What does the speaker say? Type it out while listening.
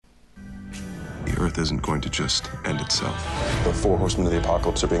Earth isn't going to just end itself. The four horsemen of the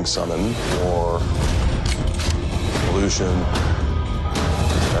apocalypse are being summoned. War, pollution,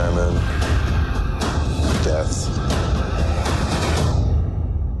 famine, death.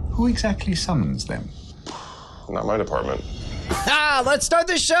 Who exactly summons them? Not my department. Let's start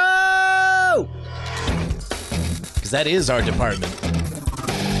the show! Because that is our department.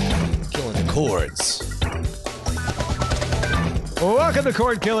 Killing the chords. Welcome to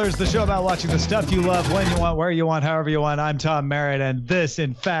Cordkillers, the show about watching the stuff you love, when you want, where you want, however you want. I'm Tom Merritt, and this,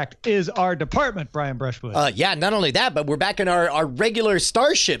 in fact, is our department, Brian Brushwood. Yeah, not only that, but we're back in our regular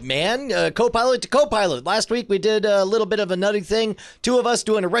starship, man. Co-pilot to co-pilot. Last week, we did a little bit of a nutty thing. Two of us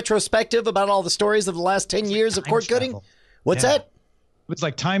doing a retrospective about all the stories of the last 10 years of cord cutting. What's that? It's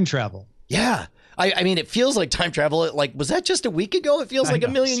like time travel. Yeah. I mean, it feels like time travel. Like, was that just a week ago? It feels like a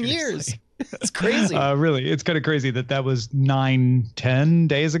million years. It's crazy. Really, it's kind of crazy that was 9-10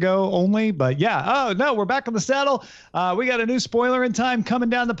 days ago only. But yeah, oh no, we're back on the saddle. We got a new spoiler in time coming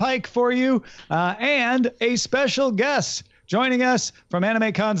down the pike for you, and a special guest joining us from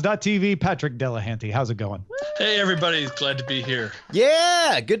AnimeCons.tv, Patrick Delahanty. How's it going? Hey everybody, glad to be here.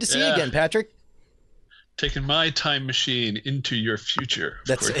 Yeah, good to see you again, Patrick. Taking my time machine into your future.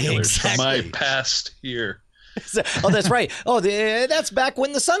 That's exactly from my past here. Oh, that's right. Oh, that's back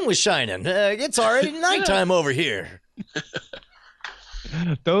when the sun was shining. It's already nighttime over here.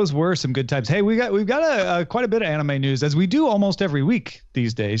 Those were some good times. Hey, we've got quite a bit of anime news, as we do almost every week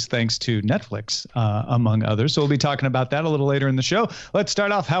these days, thanks to Netflix, among others. So we'll be talking about that a little later in the show. Let's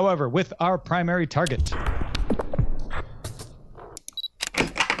start off, however, with our primary target.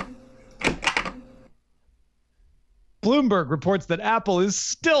 Bloomberg reports that Apple is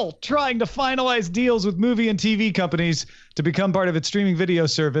still trying to finalize deals with movie and TV companies to become part of its streaming video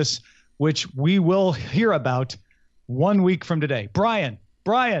service, which we will hear about 1 week from today. Brian,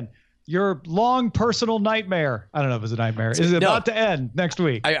 your long personal nightmare, I don't know if it's a nightmare, is about to end next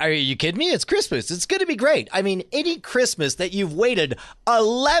week. Are you kidding me? It's Christmas. It's going to be great. I mean, any Christmas that you've waited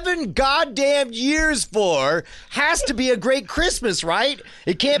 11 goddamn years for has to be a great Christmas, right?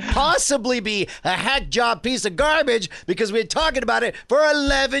 It can't possibly be a hack job piece of garbage because we've been talking about it for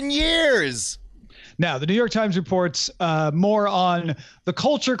 11 years. Now, the New York Times reports more on the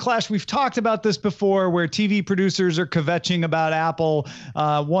culture clash. We've talked about this before, where TV producers are kvetching about Apple.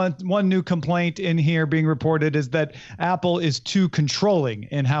 One new complaint in here being reported is that Apple is too controlling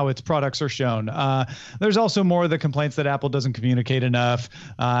in how its products are shown. There's also more of the complaints that Apple doesn't communicate enough.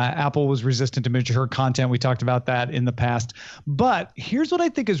 Apple was resistant to mature content. We talked about that in the past. But here's what I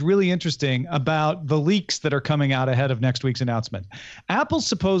think is really interesting about the leaks that are coming out ahead of next week's announcement. Apple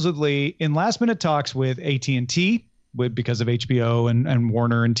supposedly, in last-minute talks with AT&T, because of HBO and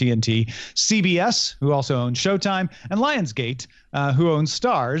Warner and TNT, CBS, who also owns Showtime, and Lionsgate, who owns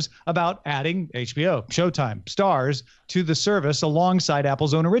Starz, about adding HBO, Showtime, Starz to the service alongside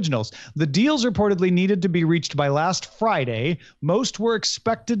Apple's own originals. The deals reportedly needed to be reached by last Friday. Most were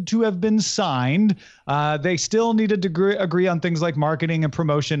expected to have been signed. They still needed to agree on things like marketing and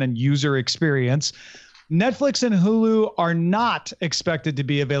promotion and user experience. Netflix and Hulu are not expected to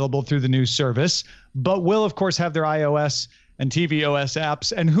be available through the new service, but will, of course, have their iOS and tvOS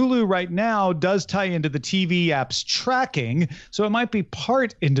apps. And Hulu right now does tie into the TV apps tracking, so it might be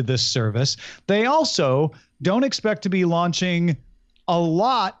part into this service. They also don't expect to be launching a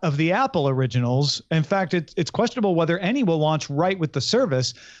lot of the Apple originals. In fact, it's questionable whether any will launch right with the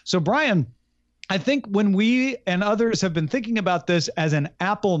service. So, Brian, I think when we and others have been thinking about this as an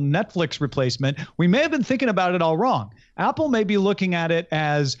Apple Netflix replacement, we may have been thinking about it all wrong. Apple may be looking at it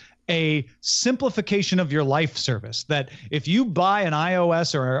as a simplification of your life service, that if you buy an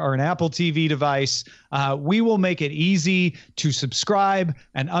iOS or an Apple TV device, we will make it easy to subscribe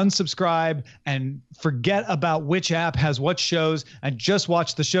and unsubscribe and forget about which app has what shows and just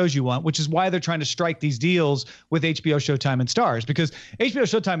watch the shows you want, which is why they're trying to strike these deals with HBO, Showtime, and Starz, because HBO,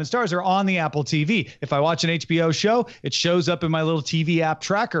 Showtime, and Starz are on the Apple TV. If I watch an HBO show, it shows up in my little TV app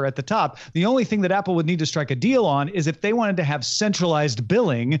tracker at the top. The only thing that Apple would need to strike a deal on is if they wanted to have centralized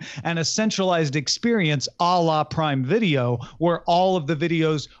billing and a centralized experience a la Prime Video, where all of the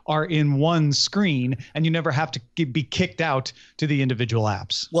videos are in one screen and you never have to be kicked out to the individual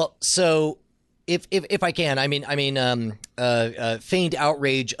apps. Well, so if I can, feigned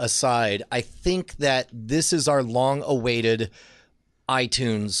outrage aside, I think that this is our long-awaited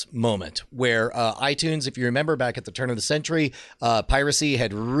iTunes moment, where iTunes, if you remember back at the turn of the century, piracy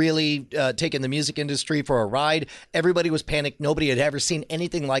had really taken the music industry for a ride. Everybody was panicked. Nobody had ever seen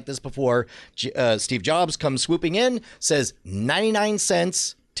anything like this before. Steve Jobs comes swooping in, says 99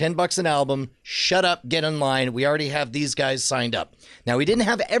 cents $10 an album, shut up, get in line. We already have these guys signed up. Now, he didn't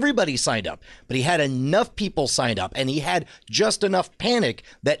have everybody signed up, but he had enough people signed up, and he had just enough panic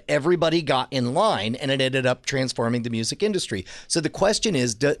that everybody got in line, and it ended up transforming the music industry. So the question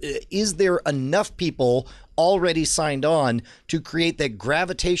is there enough people already signed on to create that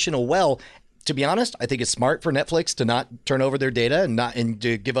gravitational well? To be honest, I think it's smart for Netflix to not turn over their data and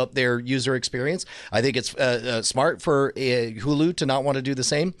to give up their user experience. I think it's smart for Hulu to not want to do the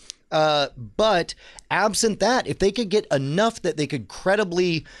same. But absent that, if they could get enough that they could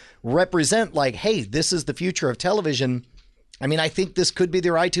credibly represent, like, hey, this is the future of television. I mean, I think this could be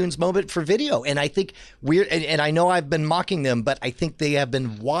their iTunes moment for video. And I think and I know I've been mocking them, but I think they have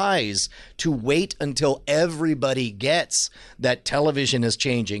been wise to wait until everybody gets that television is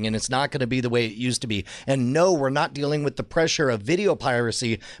changing and it's not going to be the way it used to be. And no, we're not dealing with the pressure of video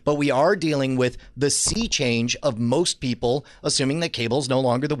piracy, but we are dealing with the sea change of most people assuming that cable's no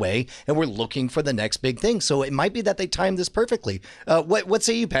longer the way, and we're looking for the next big thing. So it might be that they timed this perfectly. What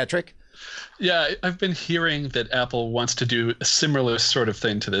say you, Patrick? Yeah, I've been hearing that Apple wants to do a similar sort of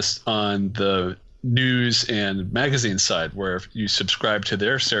thing to this on the news and magazine side, where you subscribe to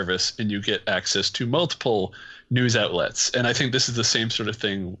their service and you get access to multiple news outlets. And I think this is the same sort of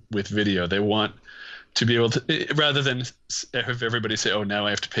thing with video. They want to be able to, rather than have everybody say, oh, now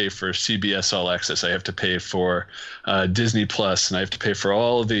I have to pay for CBS All Access, I have to pay for Disney Plus, and I have to pay for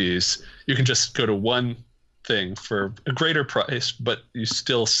all of these. You can just go to one thing for a greater price, but you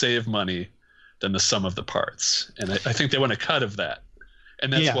still save money than the sum of the parts. And I think they want a cut of that.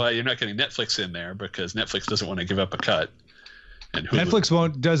 And that's why you're not getting Netflix in there, because Netflix doesn't want to give up a cut. And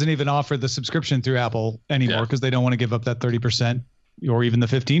Netflix doesn't even offer the subscription through Apple anymore because they don't want to give up that 30% or even the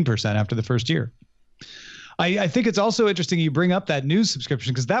 15% after the first year. I think it's also interesting you bring up that news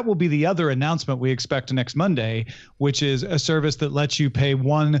subscription, because that will be the other announcement we expect next Monday, which is a service that lets you pay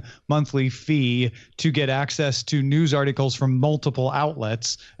one monthly fee to get access to news articles from multiple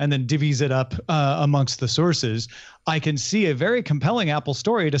outlets and then divvies it up amongst the sources. I can see a very compelling Apple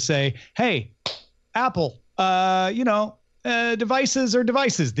story to say, hey, Apple, devices are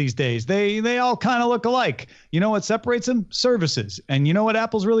devices these days. They all kind of look alike. You know what separates them? Services. And you know what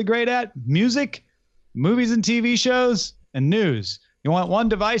Apple's really great at? Music, movies and TV shows, and news. You want one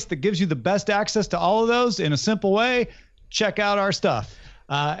device that gives you the best access to all of those in a simple way? Check out our stuff.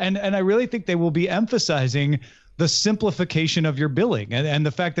 And I really think they will be emphasizing the simplification of your billing and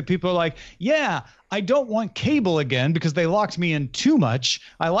the fact that people are like, yeah, I don't want cable again because they locked me in too much.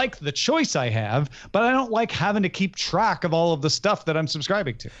 I like the choice I have, but I don't like having to keep track of all of the stuff that I'm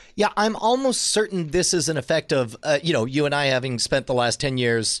subscribing to. Yeah, I'm almost certain this is an effect of, you and I having spent the last 10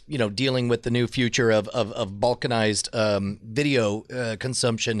 years, dealing with the new future of balkanized video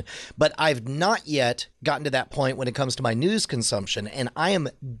consumption. But I've not yet gotten to that point when it comes to my news consumption. And I am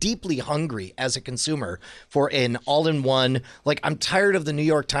deeply hungry as a consumer for an all-in-one, like, I'm tired of the New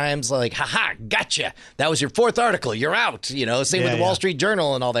York Times, like, haha, gotcha. That was your fourth article. You're out. Same with the Wall Street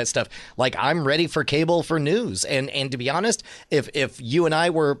Journal and all that stuff. Like, I'm ready for cable for news. And to be honest, if you and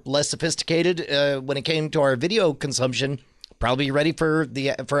I were less sophisticated when it came to our video consumption, probably ready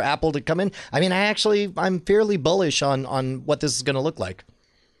for Apple to come in. I mean, I'm fairly bullish on what this is going to look like.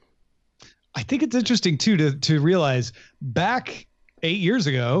 I think it's interesting too to realize back 8 years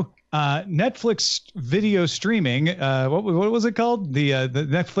ago, Netflix video streaming, what was it called? The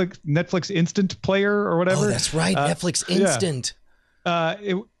Netflix Instant Player or whatever. Oh, that's right, Netflix Instant.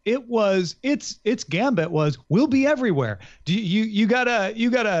 Its gambit was, we'll be everywhere. You got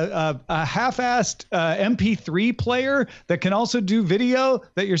a half-assed MP3 player that can also do video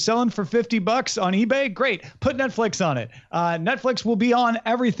that you're selling for $50 on eBay? Great, put Netflix on it. Netflix will be on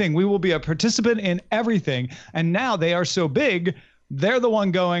everything. We will be a participant in everything. And now they are so big, they're the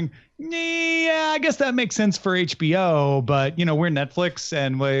one going, yeah, I guess that makes sense for HBO, but we're Netflix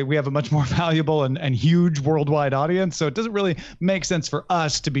and we have a much more valuable and huge worldwide audience, so it doesn't really make sense for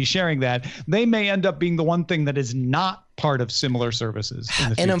us to be sharing that. They may end up being the one thing that is not part of similar services in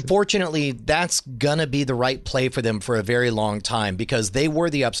the future. And unfortunately, that's gonna be the right play for them for a very long time, because they were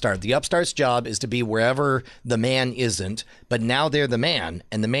the upstart. The upstart's job is to be wherever the man isn't, but now they're the man,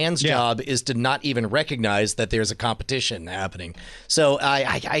 and the man's job is to not even recognize that there's a competition happening. So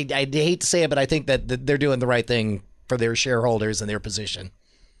I hate to say it, but I think that they're doing the right thing for their shareholders and their position.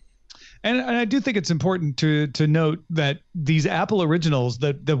 And I do think it's important to note that these Apple originals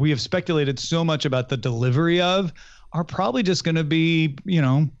that we have speculated so much about the delivery of are probably just going to be,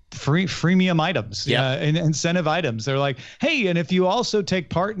 freemium items, and incentive items. They're like, hey, and if you also take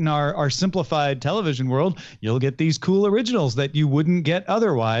part in our simplified television world, you'll get these cool originals that you wouldn't get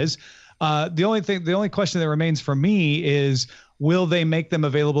otherwise. The only question that remains for me is, will they make them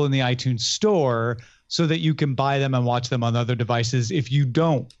available in the iTunes store so that you can buy them and watch them on other devices if you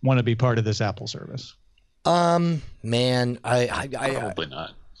don't want to be part of this Apple service? Man, I Probably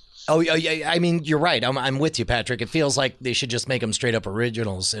not. Oh, yeah. I mean, you're right. I'm with you, Patrick. It feels like they should just make them straight up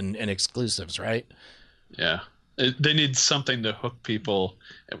originals and exclusives, right? Yeah. They need something to hook people.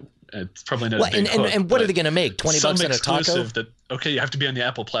 It's probably not Well, a big hook, and what are they going to make? $20 some in a taco? exclusive that, okay, you have to be on the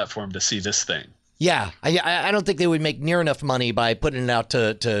Apple platform to see this thing. Yeah, I don't think they would make near enough money by putting it out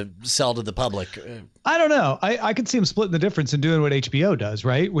to sell to the public. I don't know. I could see them splitting the difference and doing what HBO does,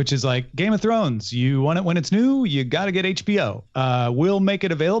 right? Which is like Game of Thrones. You want it when it's new, you got to get HBO. We'll make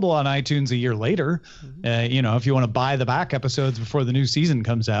it available on iTunes a year later. If you want to buy the back episodes before the new season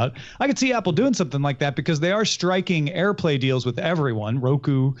comes out. I could see Apple doing something like that because they are striking AirPlay deals with everyone.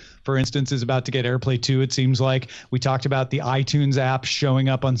 Roku, for instance, is about to get AirPlay 2, it seems like. We talked about the iTunes app showing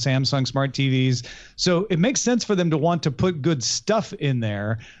up on Samsung smart TVs. So it makes sense for them to want to put good stuff in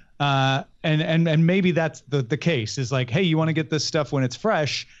there. And maybe that's the case is like, hey, you want to get this stuff when it's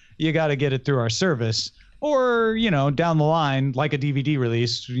fresh, you got to get it through our service. Or, down the line, like a DVD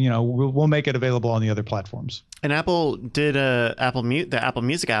release, we'll make it available on the other platforms. And Apple did the Apple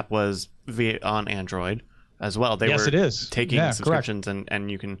Music app was on Android as well. Yes, it is. Taking subscriptions and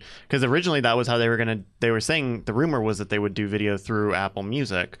you can, because originally that was how they were saying, the rumor was that they would do video through Apple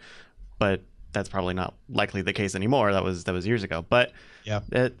Music, but that's probably not likely the case anymore. That was years ago. But yeah,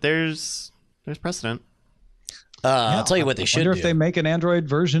 there's precedent. I'll tell you what they should do. I wonder if they make an Android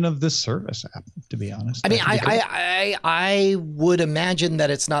version of this service app, to be honest. I mean, I would imagine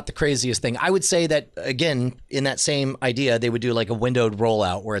that it's not the craziest thing. I would say that, again, in that same idea, they would do like a windowed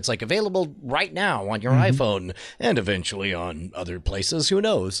rollout where it's like available right now on your iPhone and eventually on other places. Who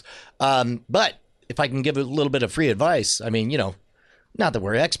knows? But if I can give a little bit of free advice, I mean, not that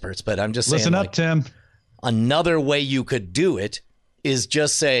we're experts, but I'm just saying. Listen up, Tim. Another way you could do it is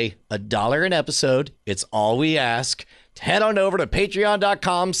just say $1 an episode. It's all we ask. Head on over to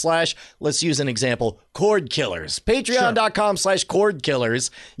patreon.com/ let's use an example, Cordkillers. Patreon.com/ Cordkillers.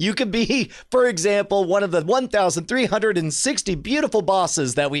 You could be, for example, one of the 1,360 beautiful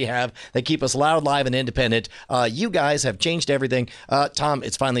bosses that we have that keep us loud, live, and independent. You guys have changed everything. Tom,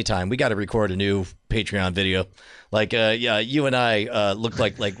 it's finally time. We got to record a new Patreon video. Like, you and I look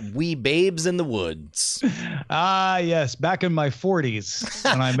like wee babes in the woods. Ah, yes. Back in my 40s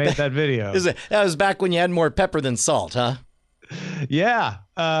when I made that video. That was back when you had more pepper than salt, huh? Yeah,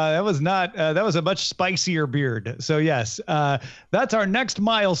 that was a much spicier beard. So yes, that's our next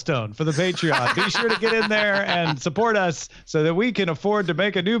milestone for the Patreon. Be sure to get in there and support us so that we can afford to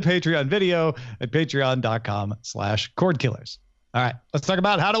make a new Patreon video at patreon.com/Cordkillers. All right, let's talk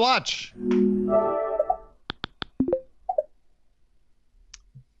about how to watch.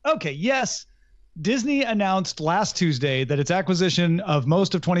 Okay, yes. Disney announced last Tuesday that its acquisition of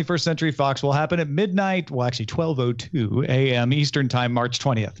most of 21st Century Fox will happen at midnight, well, actually 12:02 a.m. Eastern Time, March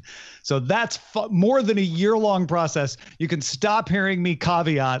 20th. So that's more than a year-long process. You can stop hearing me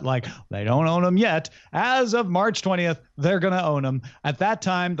caveat like they don't own them yet. As of March 20th, they're going to own them. At that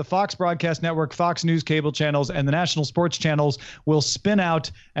time, the Fox Broadcast Network, Fox News cable channels, and the national sports channels will spin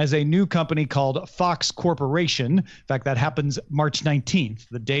out as a new company called Fox Corporation. In fact, that happens March 19th,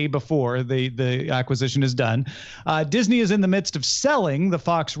 the day before the acquisition is done. Disney is in the midst of selling the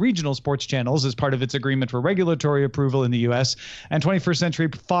Fox regional sports channels as part of its agreement for regulatory approval in the U.S. And 21st Century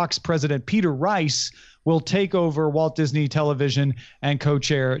Fox President Peter Rice will take over Walt Disney Television and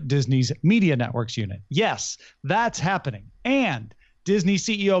co-chair Disney's Media Networks unit. Yes, that's happening. And Disney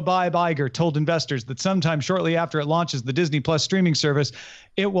CEO Bob Iger told investors that sometime shortly after it launches the Disney Plus streaming service,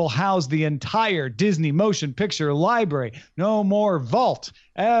 it will house the entire Disney motion picture library. No more vault.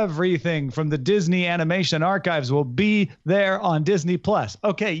 Everything from the Disney animation archives will be there on Disney Plus.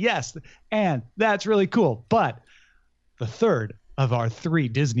 Okay, yes, and that's really cool. But the third of our 3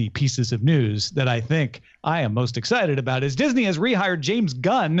 Disney pieces of news that I think I am most excited about is Disney has rehired James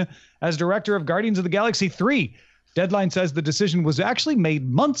Gunn as director of Guardians of the Galaxy 3. Deadline says the decision was actually made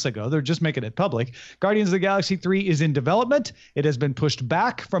months ago. They're just making it public. Guardians of the Galaxy 3 is in development. It has been pushed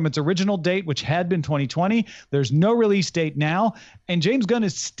back from its original date, which had been 2020. There's no release date now. And James Gunn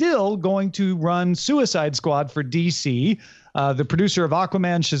is still going to run Suicide Squad for DC. The producer of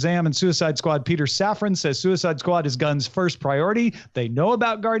Aquaman, Shazam, and Suicide Squad, Peter Safran, says Suicide Squad is Gunn's first priority. They know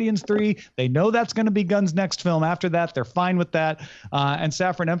about Guardians 3. They know that's going to be Gunn's next film after that. They're fine with that. And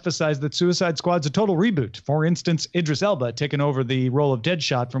Safran emphasized that Suicide Squad's a total reboot. For instance, Idris Elba taking over the role of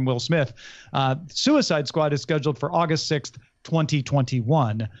Deadshot from Will Smith. Suicide Squad is scheduled for August 6th,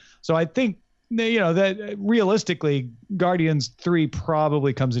 2021. So I think that realistically, Guardians 3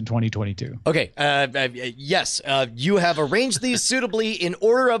 probably comes in 2022. Okay. Yes, you have arranged these suitably in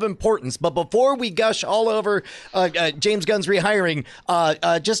order of importance. But before we gush all over James Gunn's rehiring,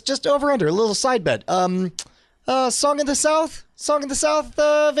 just over under a little side bet. Song of the South.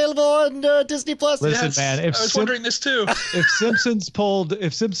 Available on Disney Plus. Listen, Yes, man, I was wondering this too. If Simpsons pulled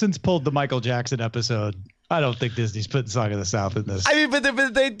the Michael Jackson episode, I don't think Disney's putting Song of the South in this. I mean,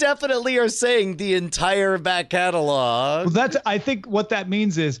 but they definitely are saying the entire back catalog. Well, I think what that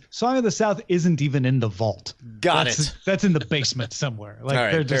means is Song of the South isn't even in the vault. Got it. That's in the basement somewhere. Like All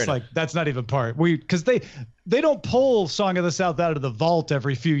right, they're just fair like, that's not even part. Because they don't pull Song of the South out of the vault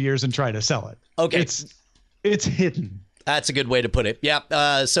every few years and try to sell it. Okay. It's hidden. That's a good way to put it.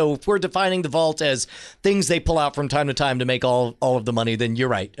 Yeah. So if we're defining the vault as things they pull out from time to time to make all of the money, then you're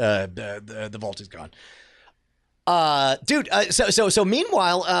right. The vault is gone. Dude. So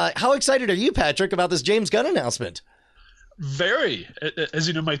meanwhile, how excited are you, Patrick, about this James Gunn announcement? Very, as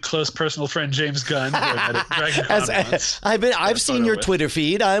you know, my close personal friend James Gunn. Who I met at DragonCon once. I've seen your Twitter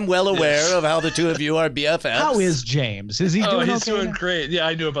feed. I'm well aware of how the two of you are BFFs. How is James? Is he doing okay? He's doing great. Yeah,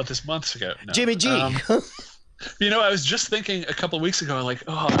 I knew about this months ago. No. Jimmy G. I was just thinking a couple of weeks ago, like,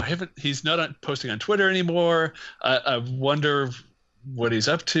 he's not posting on Twitter anymore. I wonder what he's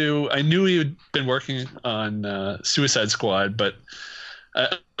up to. I knew he had been working on Suicide Squad, but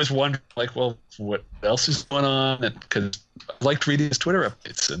I was wondering, like, well, what else is going on? Because I liked reading his Twitter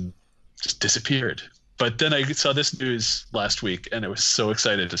updates and just disappeared. But then I saw this news last week, and I was so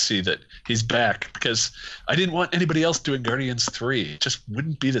excited to see that he's back, because I didn't want anybody else doing Guardians 3. It just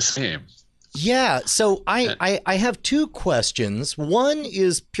wouldn't be the same. Yeah, so I have two questions. One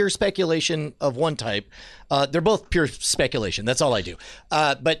is pure speculation of one type. They're both pure speculation. That's all I do.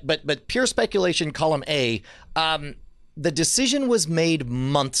 But pure speculation, column A. The decision was made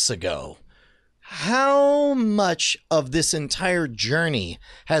months ago. How much of this entire journey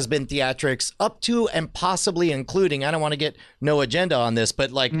has been theatrics up to and possibly including, I don't want to get no agenda on this,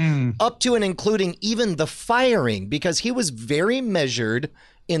 but up to and including even the firing, because he was very measured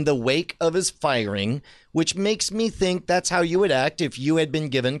in the wake of his firing, which makes me think that's how you would act if you had been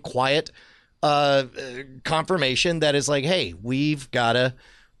given quiet confirmation that is like, hey, we've got to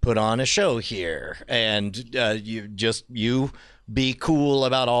put on a show here, and you be cool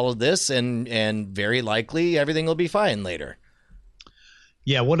about all of this, and very likely everything will be fine later.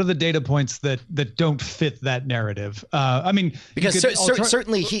 Yeah, what are the data points that don't fit that narrative? I mean, because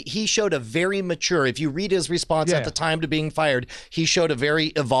certainly he showed a very mature. If you read his response at the time to being fired, he showed a very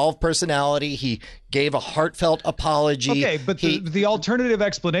evolved personality. He gave a heartfelt apology. Okay, but the alternative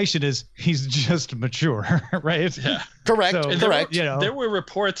explanation is he's just mature, right? Yeah, correct. So, correct. There were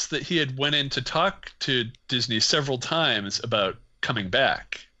reports that he had went in to talk to Disney several times about coming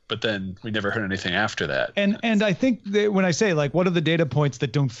back. But then we never heard anything after that. And I think that when I say, like, what are the data points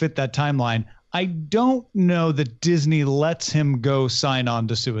that don't fit that timeline, I don't know that Disney lets him go sign on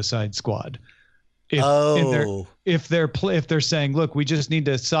to Suicide Squad. If they're saying, look, we just need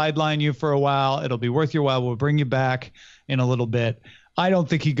to sideline you for a while, it'll be worth your while, we'll bring you back in a little bit. I don't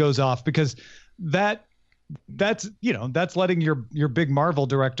think he goes off, because that's letting your big Marvel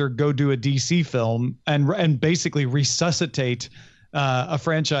director go do a DC film and basically resuscitate a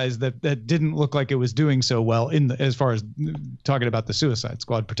franchise that didn't look like it was doing so well as far as talking about the Suicide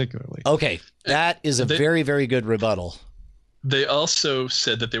Squad particularly. Okay, that is a very, very good rebuttal. They also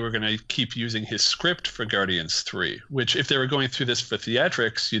said that they were going to keep using his script for Guardians 3, which if they were going through this for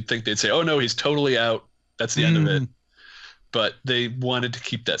theatrics, you'd think they'd say, oh no, he's totally out. That's the end of it. But they wanted to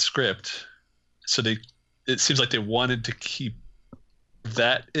keep that script. So it seems like they wanted to keep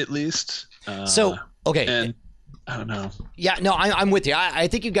that at least. Okay. And I don't know. Yeah, no, I'm with you. I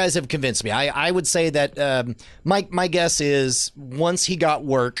think you guys have convinced me. I would say that my guess is once he got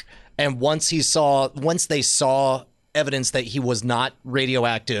work and once they saw evidence that he was not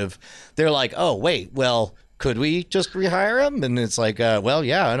radioactive, they're like, oh, wait, well, could we just rehire him? And it's like, well,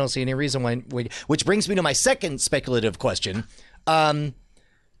 yeah, I don't see any reason why. Which brings me to my second speculative question. Are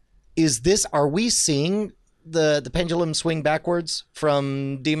we seeing the pendulum swing backwards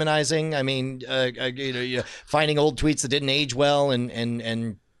from demonizing? I mean, finding old tweets that didn't age well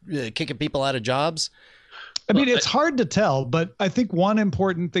and kicking people out of jobs. I mean, it's hard to tell, but I think one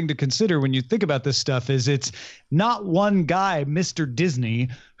important thing to consider when you think about this stuff is it's not one guy, Mr. Disney,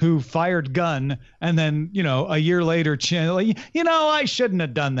 who fired Gunn and then, a year later, I shouldn't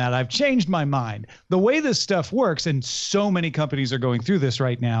have done that. I've changed my mind. The way this stuff works, and so many companies are going through this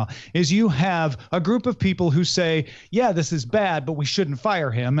right now, is you have a group of people who say, yeah, this is bad, but we shouldn't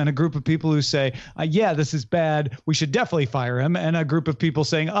fire him. And a group of people who say, yeah, this is bad, we should definitely fire him. And a group of people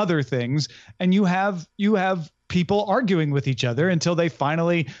saying other things. And you have people arguing with each other until they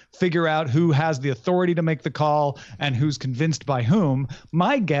finally figure out who has the authority to make the call and who's convinced by whom.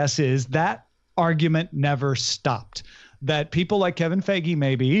 My guess is that argument never stopped. That people like Kevin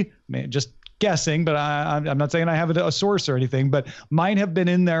Feige, just guessing, but I'm not saying I have a source or anything, but might have been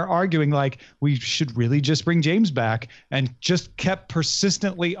in there arguing like we should really just bring James back, and just kept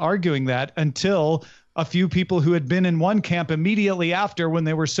persistently arguing that until a few people who had been in one camp immediately after, when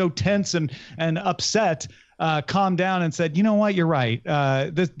they were so tense and upset, calmed down and said, you know what, you're right.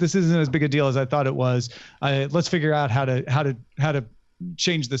 This isn't as big a deal as I thought it was. Let's figure out how to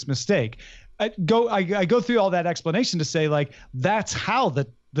change this mistake. I go through all that explanation to say, like, that's how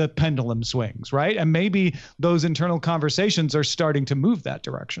the pendulum swings, right? And maybe those internal conversations are starting to move that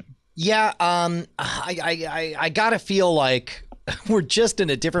direction. Yeah, I gotta feel like we're just in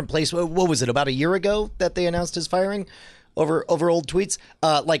a different place. What was it, about a year ago that they announced his firing over old tweets?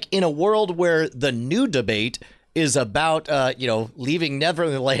 Like, in a world where the new debate is about, leaving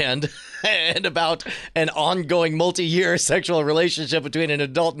Neverland and about an ongoing multi-year sexual relationship between an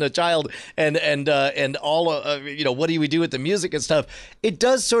adult and a child, and all, what do we do with the music and stuff? It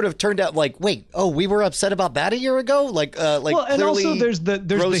does sort of turn out like, wait, we were upset about that a year ago? Well, and also there's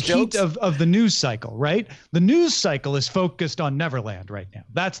the heat of the news cycle, right? The news cycle is focused on Neverland right now.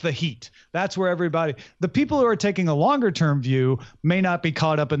 That's the heat. That's where the people who are taking a longer term view may not be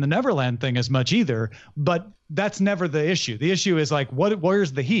caught up in the Neverland thing as much either, but that's never the issue. The issue is like,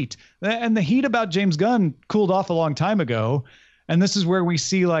 where's the heat? And the heat about James Gunn cooled off a long time ago. And this is where we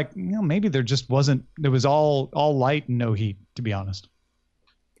see, like, maybe there was all light and no heat, to be honest.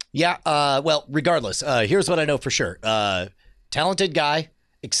 Yeah. Well, regardless, here's what I know for sure. Talented guy,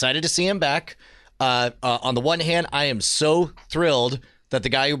 excited to see him back. On the one hand, I am so thrilled that the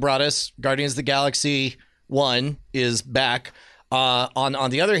guy who brought us Guardians of the Galaxy 1 is back. On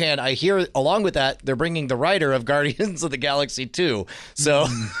the other hand, I hear along with that, they're bringing the writer of Guardians of the Galaxy 2. So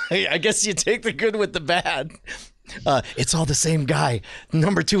I guess you take the good with the bad. It's all the same guy.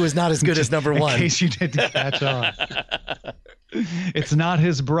 Number 2 is not as good as number 1. In case you didn't catch on. It's not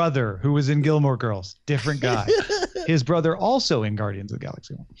his brother who was in Gilmore Girls. Different guy. His brother also in Guardians of the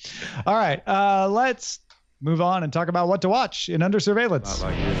Galaxy 1. All right. Let's move on and talk about what to watch in Under Surveillance.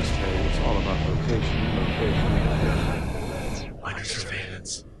 Not like this, Terry. It's all about location. Under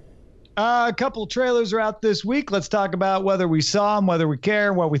Surveillance. A couple trailers are out this week. Let's talk about whether we saw them, whether we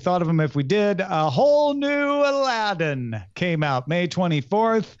care, what we thought of them if we did. A whole new Aladdin came out May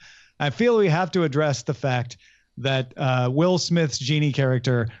 24th. I feel we have to address the fact that Will Smith's genie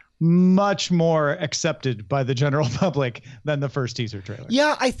character much more accepted by the general public than the first teaser trailer.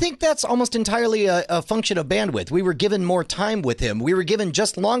 Yeah, I think that's almost entirely a function of bandwidth. We were given more time with him. We were given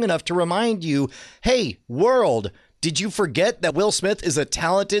just long enough to remind you, hey, world, did you forget that Will Smith is a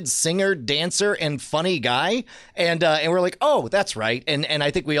talented singer, dancer, and funny guy? And we're like, oh, that's right. And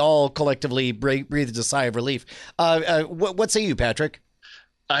I think we all collectively breathed a sigh of relief. What say you, Patrick?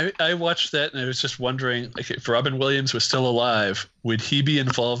 I watched that and I was just wondering, like, if Robin Williams was still alive, would he be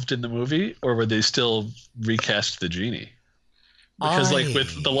involved in the movie, or would they still recast the genie? Because like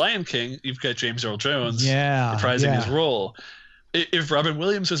with The Lion King, you've got James Earl Jones reprising his role. If Robin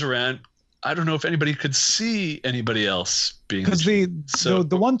Williams was around, I don't know if anybody could see anybody else being. Because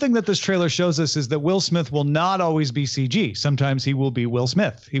the one thing that this trailer shows us is that Will Smith will not always be CG. Sometimes he will be Will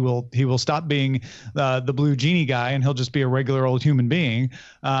Smith. He will stop being the blue genie guy, and he'll just be a regular old human being.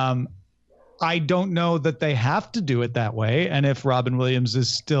 I don't know that they have to do it that way. And if Robin Williams is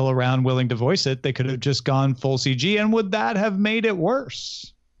still around willing to voice it, they could have just gone full CG. And would that have made it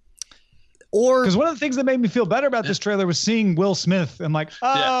worse? Or because one of the things that made me feel better about this trailer was seeing Will Smith. I'm like,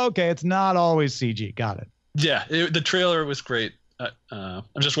 okay, it's not always CG. Got it. Yeah, the trailer was great. I'm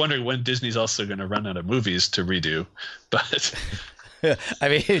just wondering when Disney's also going to run out of movies to redo. But I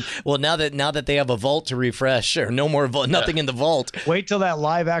mean, well, now that they have a vault to refresh, or no more vault, nothing in the vault. Wait till that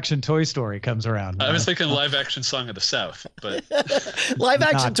live action Toy Story comes around. I was thinking live action Song of the South, but live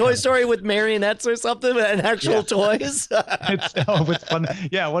action Not Toy coming. Story with marionettes or something and actual toys. It's fun.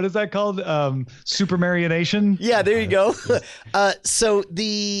 Yeah, what is that called? Super Marionation. Yeah, there you go. So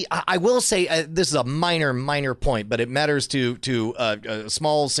I will say this is a minor point, but it matters to a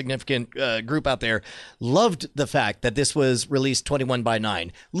small significant group out there. Loved the fact that this was released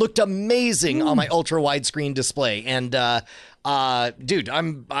 21:9. Looked amazing on my ultra widescreen display, and dude,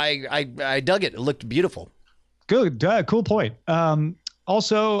 I dug it. It looked beautiful. Good, cool point.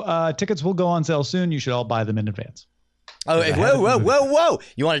 Also, tickets will go on sale soon. You should all buy them in advance. Oh, hey, whoa!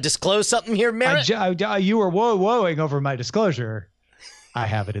 You want to disclose something here, Merritt? You were whoa-whoing over my disclosure. I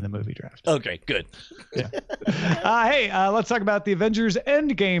have it in the movie draft. Okay, good. Yeah. Hey, let's talk about the Avengers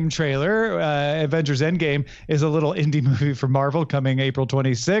Endgame trailer. Avengers Endgame is a little indie movie from Marvel coming April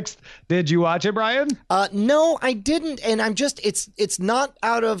 26th. Did you watch it, Brian? No, I didn't, and I'm just it's not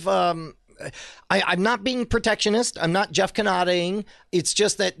out of I'm not being protectionist. I'm not Jeff Cannataing. It's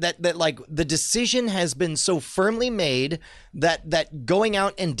just that like the decision has been so firmly made that going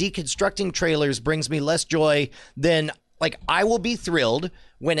out and deconstructing trailers brings me less joy than, like, I will be thrilled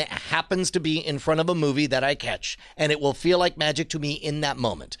when it happens to be in front of a movie that I catch, and it will feel like magic to me in that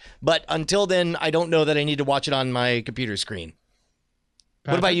moment. But until then, I don't know that I need to watch it on my computer screen.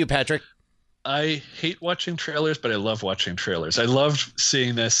 What about you, Patrick? I hate watching trailers, but I love watching trailers. I love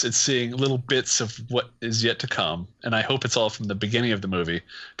seeing this and seeing little bits of what is yet to come, and I hope it's all from the beginning of the movie,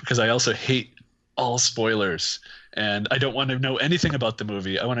 because I also hate all spoilers, and I don't want to know anything about the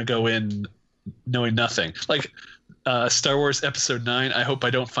movie. I want to go in knowing nothing. Like Star Wars Episode 9, I hope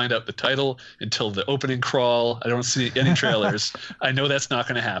I don't find out the title until the opening crawl. I don't see any trailers. I know that's not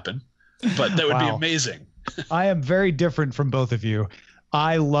going to happen, but that would be amazing. I am very different from both of you.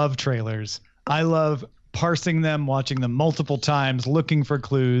 I love trailers. I love parsing them, watching them multiple times, looking for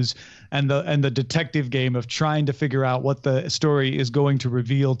clues, and the detective game of trying to figure out what the story is going to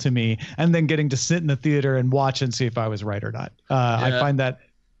reveal to me, and then getting to sit in the theater and watch and see if I was right or not. I find that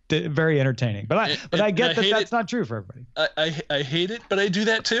very entertaining. But I get that that's not true for everybody. I hate it, but I do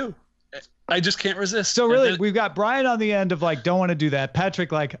that too. I just can't resist. So really, we've got Brian on the end of like, don't want to do that.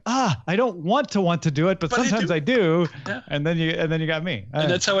 Patrick like, I don't want to do it, but sometimes I do. Yeah. And then you got me.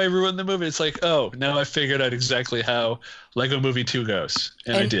 And that's how I ruined the movie. It's like, oh, now I figured out exactly how Lego Movie 2 goes.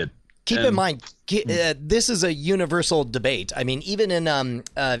 And I did. Keep in mind, this is a universal debate. I mean, even in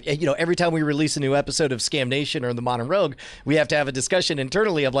every time we release a new episode of Scam Nation or The Modern Rogue, we have to have a discussion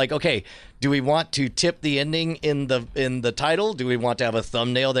internally of like, okay, do we want to tip the ending in the title? Do we want to have a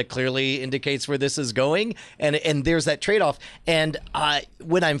thumbnail that clearly indicates where this is going? And there's that trade-off. And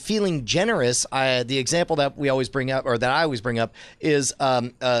when I'm feeling generous, the example that we always bring up, or that I always bring up, is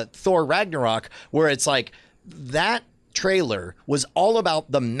Thor Ragnarok, where it's like that trailer was all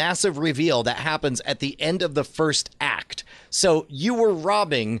about the massive reveal that happens at the end of the first act. So you were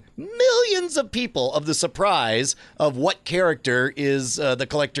robbing millions of people of the surprise of what character is the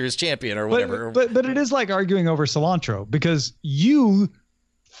collector's champion or whatever. But it is like arguing over cilantro, because you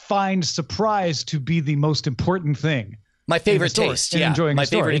find surprise to be the most important thing. My favorite taste, yeah. Enjoying my a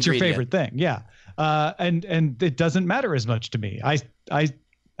story. favorite It's your favorite thing, yeah. And it doesn't matter as much to me.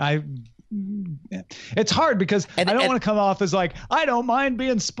 It's hard because I don't want to come off as like, I don't mind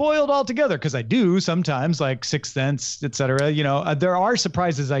being spoiled altogether, because I do sometimes, like Sixth Sense, etc. There are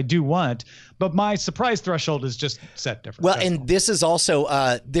surprises I do want, but my surprise threshold is just set different. Well, and this is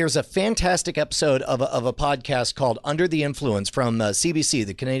also there's a fantastic episode of a podcast called Under the Influence from CBC,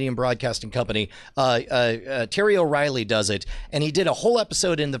 the Canadian Broadcasting Company. Terry O'Reilly does it, and he did a whole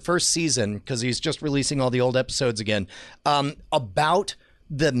episode in the first season, because he's just releasing all the old episodes again, about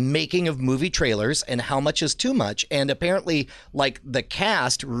the making of movie trailers and how much is too much. And apparently, like, the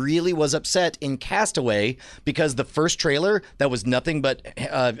cast really was upset in Castaway because the first trailer that was nothing but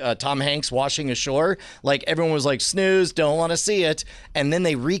Tom Hanks washing ashore, like, everyone was like, snooze, don't want to see it. And then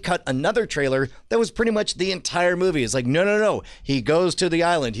they recut another trailer that was pretty much the entire movie. It's like, no, he goes to the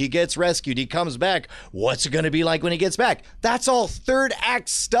island, he gets rescued, he comes back, what's it going to be like when he gets back? That's all third act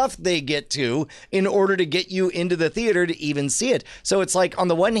stuff they get to in order to get you into the theater to even see it. So it's like, on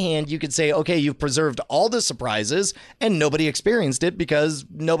the one hand, you could say, okay, you've preserved all the surprises and nobody experienced it because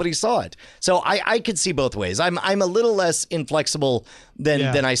nobody saw it. So I could see both ways. I'm a little less inflexible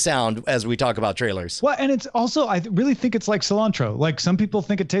than I sound as we talk about trailers. Well, and it's also, I really think it's like cilantro. Like, some people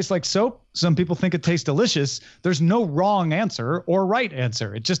think it tastes like soap. Some people think it tastes delicious. There's no wrong answer or right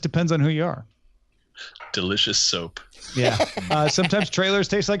answer. It just depends on who you are. Delicious soap. Yeah. Sometimes trailers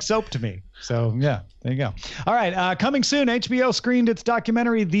taste like soap to me. So, yeah, there you go. All right. Coming soon, HBO screened its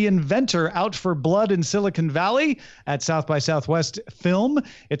documentary, The Inventor, Out for Blood in Silicon Valley at South by Southwest Film.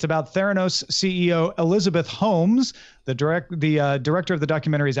 It's about Theranos CEO Elizabeth Holmes. The director of the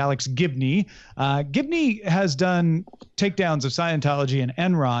documentary is Alex Gibney. Gibney has done takedowns of Scientology and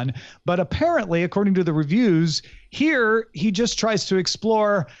Enron, but apparently, according to the reviews, here he just tries to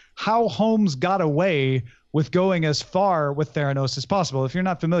explore how Holmes got away with going as far with Theranos as possible. If you're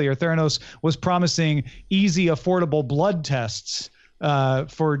not familiar, Theranos was promising easy, affordable blood tests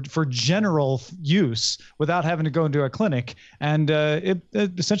for general use without having to go into a clinic, and it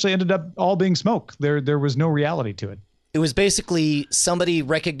essentially ended up all being smoke. There was no reality to it. It was basically somebody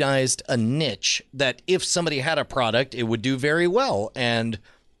recognized a niche that if somebody had a product, it would do very well. And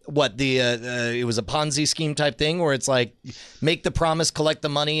it was a Ponzi scheme type thing where it's like, make the promise, collect the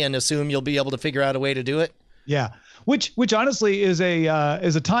money, and assume you'll be able to figure out a way to do it. Yeah, which honestly is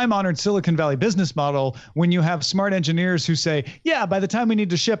a time-honored Silicon Valley business model when you have smart engineers who say, yeah, by the time we need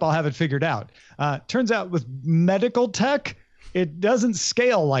to ship, I'll have it figured out. Turns out with medical tech, it doesn't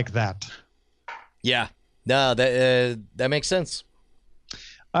scale like that. Yeah, no, that makes sense.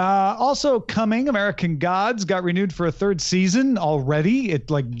 Also coming, American Gods got renewed for a third season already. It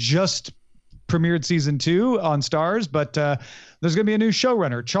just premiered season 2 on Starz, but there's going to be a new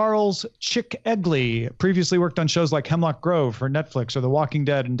showrunner, Charles Chick Egley, previously worked on shows like Hemlock Grove for Netflix or The Walking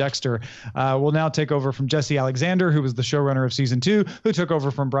Dead and Dexter, will now take over from Jesse Alexander, who was the showrunner of season 2, who took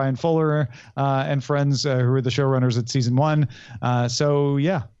over from Brian Fuller and friends, who were the showrunners at season 1. So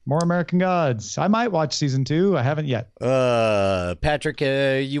yeah, more American Gods. I might watch season 2. I haven't yet. Patrick,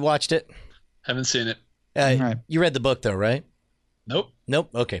 you watched it? Haven't seen it. Right. You read the book though, right? Nope.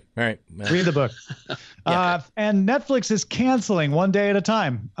 Okay. All right. Read the book. And Netflix is canceling One Day at a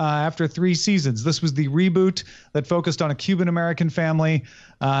Time after 3 seasons. This was the reboot that focused on a Cuban-American family.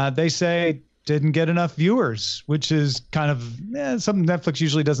 They say didn't get enough viewers, which is kind of something Netflix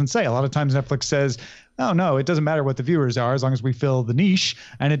usually doesn't say. A lot of times Netflix says, oh, no, it doesn't matter what the viewers are as long as we fill the niche.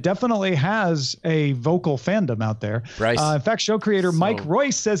 And it definitely has a vocal fandom out there. In fact, show creator Mike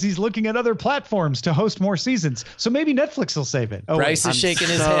Royce says he's looking at other platforms to host more seasons. So maybe Netflix will save it. Bryce is shaking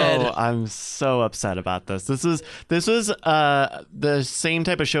his head. I'm so upset about this. This was the same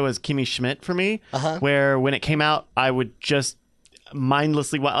type of show as Kimmy Schmidt for me, where when it came out, I would just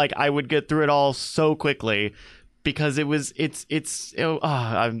mindlessly I would get through it all so quickly because I'm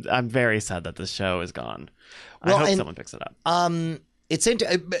very sad that this show is gone. Well, I hope someone picks it up. It's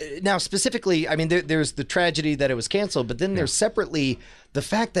now specifically, I mean, there's the tragedy that it was canceled, but then there's separately the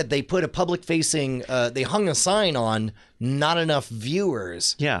fact that they put a public facing, they hung a sign on not enough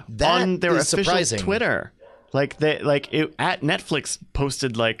viewers. Yeah, that on their is official surprising. Twitter. At Netflix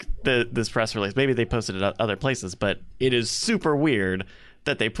posted this press release. Maybe they posted it at other places, but it is super weird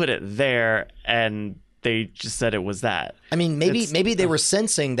that they put it there and they just said it was that. I mean, maybe they were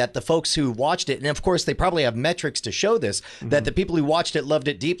sensing that the folks who watched it, and of course they probably have metrics to show this, that the people who watched it loved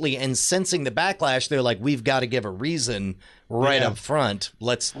it deeply, and sensing the backlash, they're like, we've got to give a reason right up front.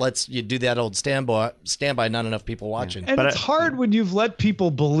 Let's you do that old standby, not enough people watching. And it's hard when you've let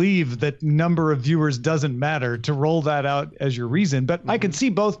people believe that number of viewers doesn't matter to roll that out as your reason. But I can see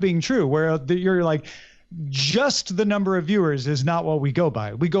both being true, where you're like, just the number of viewers is not what we go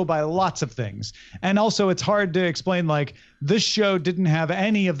by. We go by lots of things. And also it's hard to explain, like, this show didn't have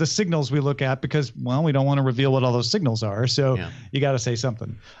any of the signals we look at because, well, we don't want to reveal what all those signals are. So you got to say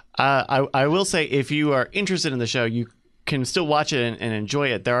something. I will say, if you are interested in the show, you can still watch it and enjoy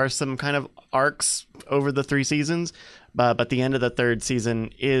it. There are some kind of arcs over the 3 seasons, but the end of the 3rd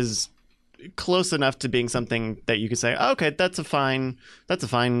season is close enough to being something that you could say, oh, okay, that's a fine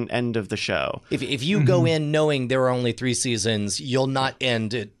end of the show. If you go in knowing there are only 3 seasons, you'll not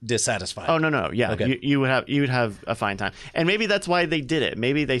end dissatisfied. Oh, no. Yeah. Okay. You would have a fine time. And maybe that's why they did it.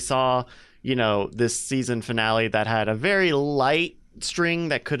 Maybe they saw, this season finale that had a very light string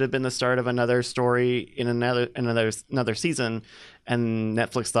that could have been the start of another story in another season, and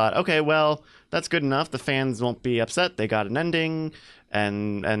Netflix thought, okay, well, that's good enough. The fans won't be upset. They got an ending,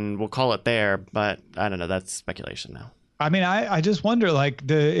 and we'll call it there. But I don't know. That's speculation now. I mean, I just wonder, like,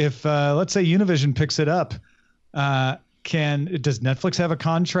 if let's say Univision picks it up, does Netflix have a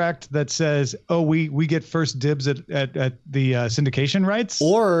contract that says, oh, we get first dibs at the syndication rights?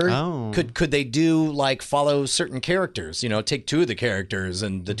 Or could they do, like, follow certain characters? Take 2 of the characters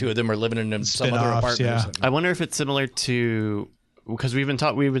and the 2 of them are living in some other apartment. Yeah. Or something. I wonder if it's similar to because we've been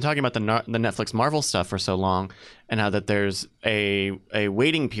talking about the Netflix Marvel stuff for so long, and how that there's a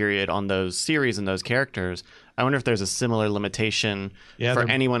waiting period on those series and those characters. I wonder if there's a similar limitation for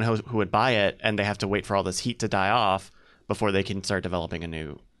anyone who would buy it, and they have to wait for all this heat to die off before they can start developing a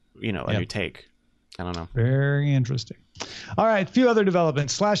new take. I don't know. Very interesting. All right, a few other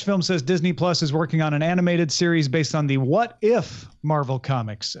developments. Slash Film says Disney Plus is working on an animated series based on the What If Marvel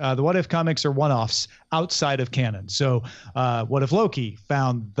comics. The What If comics are one-offs outside of canon. So what if Loki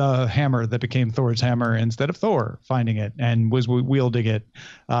found the hammer that became Thor's hammer instead of Thor finding it and was wielding it?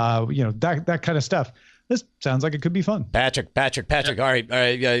 That kind of stuff. This sounds like it could be fun. Patrick. All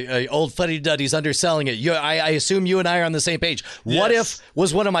right. Old Fuddy Duddy's underselling it. I assume you and I are on the same page. Yes. What If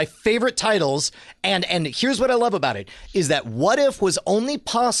was one of my favorite titles, and here's what I love about it, is that What If was only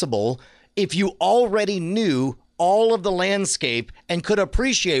possible if you already knew all of the landscape and could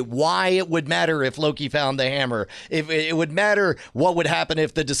appreciate why it would matter if Loki found the hammer. If it would matter what would happen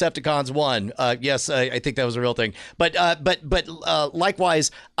if the Decepticons won. Yes, I think that was a real thing. But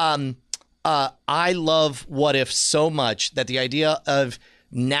likewise, I love What If so much that the idea of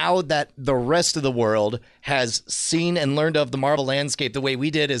now that the rest of the world has seen and learned of the Marvel landscape the way we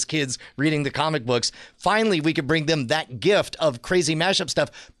did as kids reading the comic books, finally we could bring them that gift of crazy mashup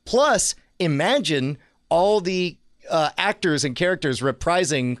stuff. Plus, imagine all the actors and characters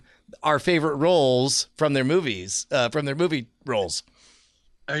reprising our favorite roles from their movies, from their movie roles.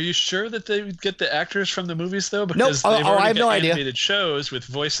 Are you sure that they would get the actors from the movies though? Because nope. they've already I have got no idea. Animated shows with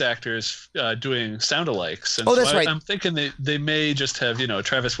voice actors doing sound-alikes. And that's right. I'm thinking they may just have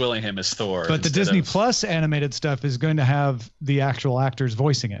Travis Willingham as Thor. But the Disney Plus animated stuff is going to have the actual actors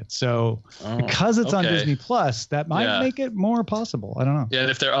voicing it. So because it's on Disney Plus, that might make it more possible. I don't know. Yeah,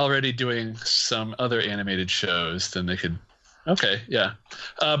 and if they're already doing some other animated shows, then they could. Okay, yeah.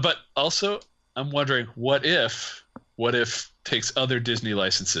 But also, I'm wondering, what if takes other Disney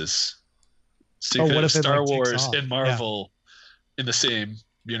licenses? So you could have Star Wars and Marvel in the same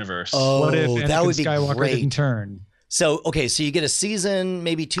universe. What if that would be Skywalker great. didn't turn? So you get a season,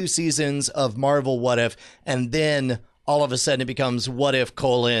 maybe 2 seasons of Marvel What If, and then all of a sudden it becomes What If :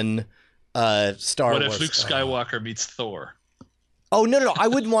 Star Wars. What if Luke Skywalker meets Thor? Oh, no. I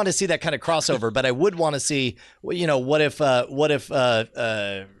wouldn't want to see that kind of crossover, but I would want to see, what if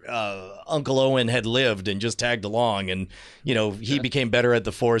Uncle Owen had lived and just tagged along and, he became better at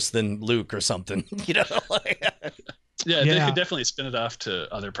the Force than Luke or something, Yeah, they could definitely spin it off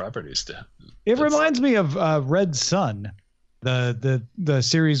to other properties. It reminds me of Red Sun, the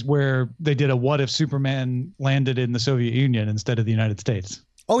series where they did a What If Superman landed in the Soviet Union instead of the United States.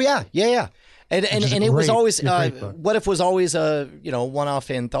 Oh, yeah. And it was always What If was always a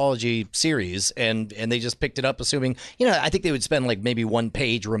one-off anthology series, and they just picked it up assuming I think they would spend like maybe 1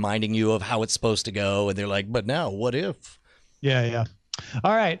 page reminding you of how it's supposed to go, and they're like, but now what if? Yeah.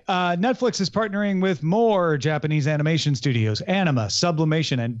 All right. Netflix is partnering with more Japanese animation studios, Anima,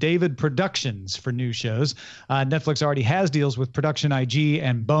 Sublimation, and David Productions for new shows. Netflix already has deals with Production IG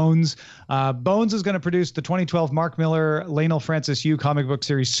and Bones. Bones is going to produce the 2012 Mark Miller, Lionel Francis Yu comic book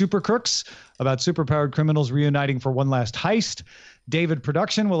series Super Crooks, about superpowered criminals reuniting for one last heist. David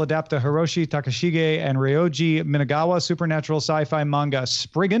Production will adapt the Hiroshi Takashige and Ryoji Minagawa supernatural sci-fi manga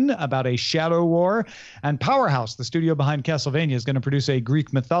Spriggan about a shadow war. And Powerhouse, the studio behind Castlevania, is going to produce a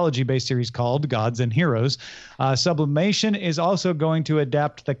Greek mythology-based series called Gods and Heroes. Sublimation is also going to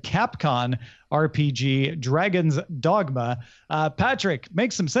adapt the Capcom RPG Dragon's Dogma. Patrick,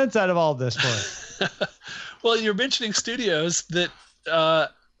 make some sense out of all of this for us. Well, you're mentioning studios that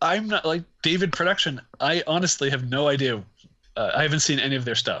I'm not like David Production. I honestly have no idea. I haven't seen any of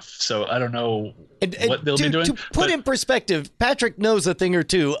their stuff, so I don't know what they'll be doing. To put in perspective, Patrick knows a thing or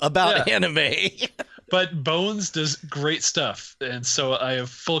two about anime. But Bones does great stuff, and so I have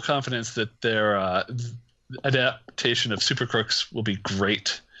full confidence that their adaptation of Super Crooks will be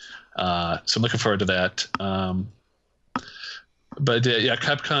great. So I'm looking forward to that. But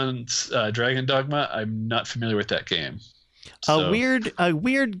Capcom's Dragon Dogma, I'm not familiar with that game. So. A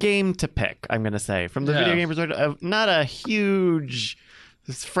weird game to pick, I'm going to say, from the video game perspective. Not a huge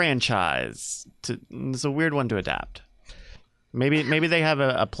franchise. It's a weird one to adapt. Maybe they have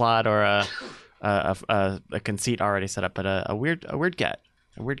a plot or a conceit already set up, but a weird get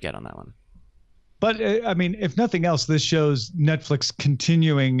on that one. But I mean, if nothing else, this shows Netflix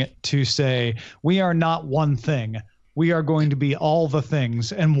continuing to say, we are not one thing. We are going to be all the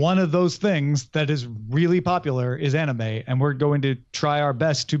things. And one of those things that is really popular is anime. And we're going to try our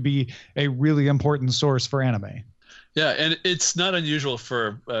best to be a really important source for anime. Yeah, and it's not unusual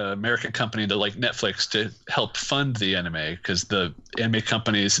for an American company like Netflix to help fund the anime, because the anime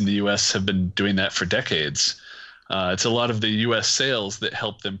companies in the U.S. have been doing that for decades. It's a lot of the U.S. sales that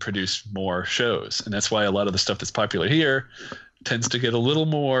help them produce more shows, and that's why a lot of the stuff that's popular here tends to get a little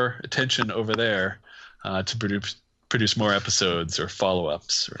more attention over there to produce more episodes or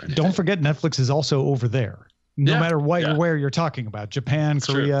follow-ups or anything. Don't forget, Netflix is also over there. No matter where you're talking about, Japan, That's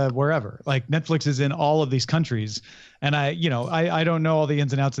Korea, wherever. Like Netflix is in all of these countries. And I don't know all the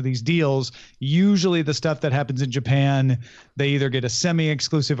ins and outs of these deals. Usually the stuff that happens in Japan, they either get a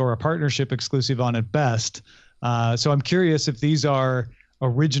semi-exclusive or a partnership exclusive on at best. So I'm curious if these are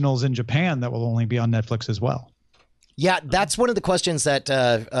originals in Japan that will only be on Netflix as well. Yeah, that's one of the questions that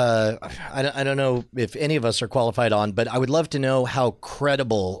I don't know if any of us are qualified on, but I would love to know how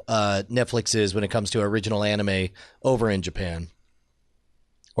credible Netflix is when it comes to original anime over in Japan,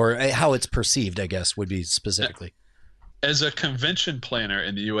 or how it's perceived, I guess, would be specifically. As a convention planner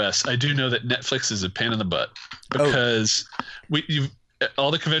in the U.S., I do know that Netflix is a pain in the butt because all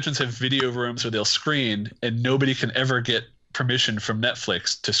the conventions have video rooms where they'll screen, and nobody can ever get permission from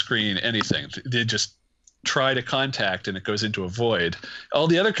Netflix to screen anything. They just try to contact and it goes into a void. All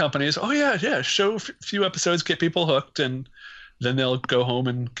the other companies, show a few episodes, get people hooked, and then they'll go home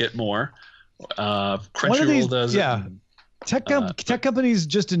and get more. Crunchyroll does it. Tech companies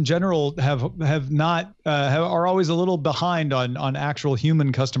just in general are always a little behind on actual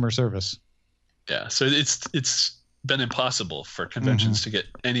human customer service. Yeah, so it's been impossible for conventions to get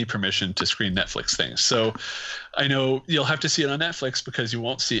any permission to screen Netflix things. So I know you'll have to see it on Netflix because you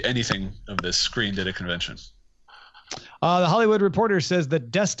won't see anything of this screened at a convention. The Hollywood Reporter says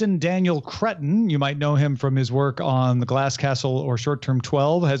that Destin Daniel Cretton, you might know him from his work on The Glass Castle or Short Term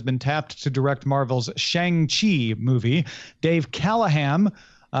 12, has been tapped to direct Marvel's Shang-Chi movie. Dave Callahan,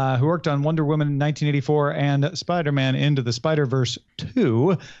 who worked on Wonder Woman in 1984 and Spider-Man Into the Spider-Verse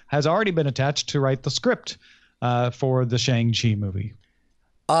 2, has already been attached to write the script for the Shang-Chi movie.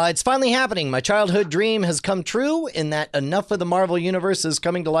 It's finally happening. My childhood dream has come true in that enough of the Marvel Universe is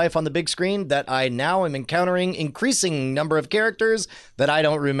coming to life on the big screen that I now am encountering increasing number of characters that I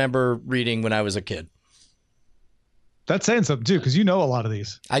don't remember reading when I was a kid. That's saying something, too, because you know a lot of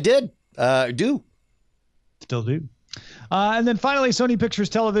these. I did. Do. Still do. And then finally, Sony Pictures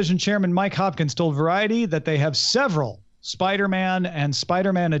Television Chairman Mike Hopkins told Variety that they have several Spider-Man and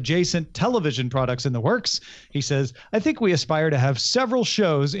Spider-Man adjacent television products in the works. He says, I think we aspire to have several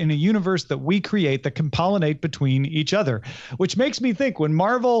shows in a universe that we create that can pollinate between each other, which makes me think when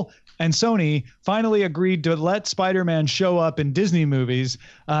Marvel and Sony finally agreed to let Spider-Man show up in Disney movies,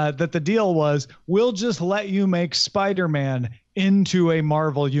 that the deal was, we'll just let you make Spider-Man into a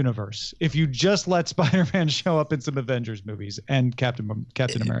Marvel universe if you just let Spider-Man show up in some Avengers movies and Captain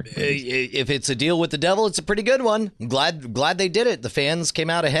America movies. If it's a deal with the devil, it's a pretty good one. I'm glad they did it. The fans came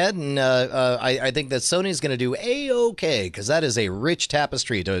out ahead, and I think that Sony's going to do a-okay because that is a rich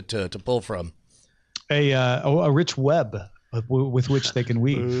tapestry to pull from. A rich web with which they can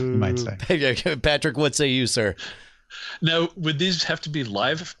weave, you might say. Patrick, what say you, sir? Now, would these have to be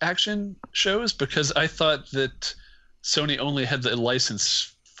live action shows? Because I thought that Sony only had the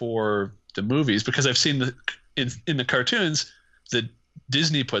license for the movies, because I've seen in the cartoons that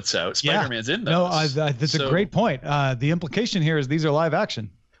Disney puts out, Spider-Man's in those. No, that's a great point. The implication here is these are live action.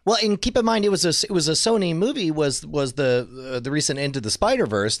 Well, and keep in mind, it was a Sony movie. Was the recent Into the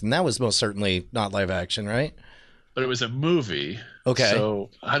Spider-Verse, and that was most certainly not live action, right? But it was a movie. Okay. So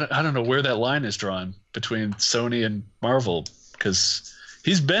I don't know where that line is drawn between Sony and Marvel, because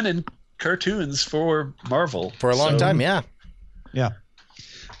he's been in cartoons for Marvel for a long time. Yeah.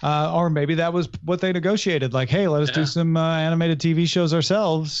 Or maybe that was what they negotiated. Like, hey, let us do some animated TV shows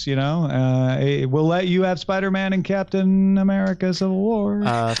ourselves. We'll let you have Spider-Man and Captain America Civil War.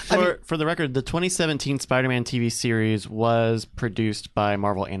 For the record, the 2017 Spider-Man TV series was produced by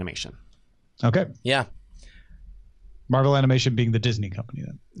Marvel Animation. Okay. Yeah. Marvel Animation being the Disney company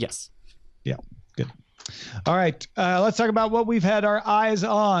then. Yes. Yeah. Good. All right, let's talk about what we've had our eyes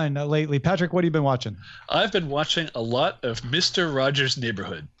on lately. Patrick, what have you been watching? I've been watching a lot of Mr. Rogers'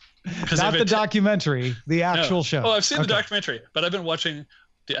 Neighborhood. Not the documentary, the actual show. Oh, I've seen the documentary, but I've been watching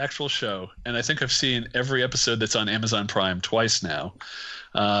the actual show, and I think I've seen every episode that's on Amazon Prime twice now,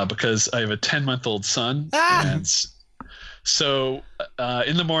 because I have a 10-month-old son. And so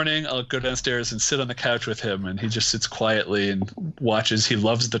in the morning, I'll go downstairs and sit on the couch with him, and he just sits quietly and watches. He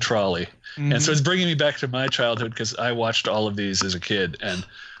loves the trolley. Mm-hmm. And so it's bringing me back to my childhood, because I watched all of these as a kid. And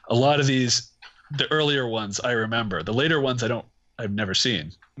a lot of these, the earlier ones, I remember. The later ones, I've never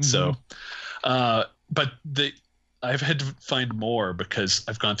seen. Mm-hmm. So, but I've had to find more because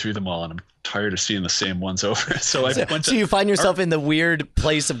I've gone through them all, and I'm tired of seeing the same ones over. So you find yourself in the weird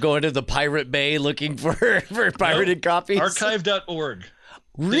place of going to the Pirate Bay looking for pirated copies? Archive.org.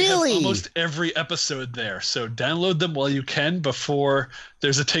 They have Really? almost every episode there. So download them while you can before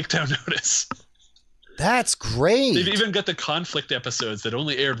there's a takedown notice. That's great. They've even got the conflict episodes that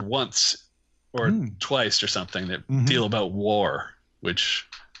only aired once or twice or something that deal about war, which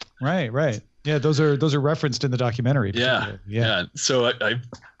Right. Yeah, those are referenced in the documentary. Yeah. So I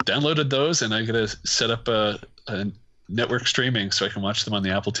downloaded those, and I got to set up a network streaming so I can watch them on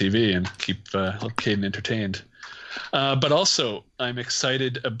the Apple TV and keep Caden entertained. But also, I'm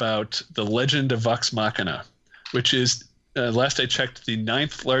excited about The Legend of Vox Machina, which is, last I checked, the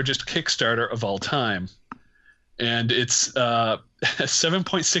 9th largest Kickstarter of all time. And it's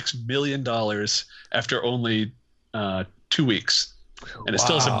 $7.6 million after only 2 weeks. And it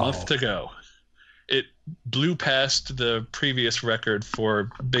still has a month to go. It blew past the previous record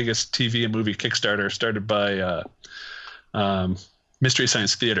for biggest TV and movie Kickstarter started by Mystery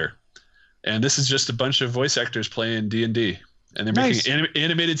Science Theater. And this is just a bunch of voice actors playing D&D. And they're making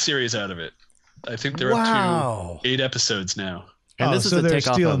animated series out of it. I think they're up to 8 episodes now. And this is so the they're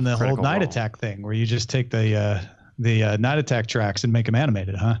takeoff stealing of the whole Critical Night Role. Attack thing where you just take the Night Attack tracks and make them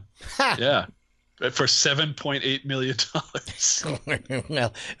animated, huh? Yeah. For $7.8 million.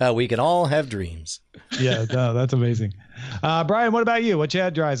 Well, we can all have dreams. Yeah, no, that's amazing. Brian, what about you? What you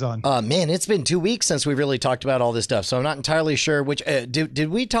had your eyes on? Man, it's been 2 weeks since we really talked about all this stuff, so I'm not entirely sure which. Did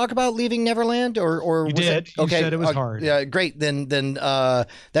we talk about Leaving Neverland or You was did. It, You okay, said it was hard. Yeah, great. Then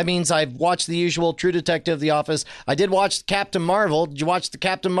that means I've watched the usual True Detective, The Office. I did watch Captain Marvel. Did you watch the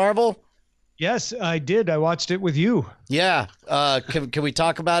Captain Marvel? Yes, I did. I watched it with you. Yeah. Can we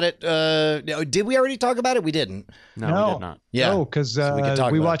talk about it? Did we already talk about it? We didn't. No, we did not. Yeah. No, because So we could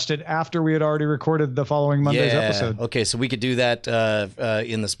talk we about watched it after we had already recorded the following Monday's episode. Okay, so we could do that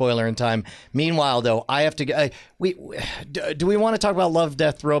in the spoiler in time. Meanwhile, though, I have to. Do we want to talk about Love,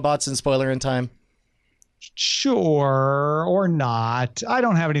 Death, Robots in spoiler in time? Sure or not. I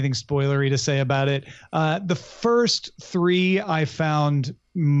don't have anything spoilery to say about it. The first 3 I found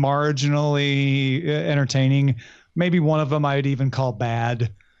marginally entertaining. Maybe one of them I'd even call bad.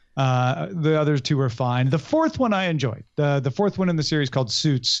 The other 2 were fine. The 4th one I enjoyed. The 4th one in the series called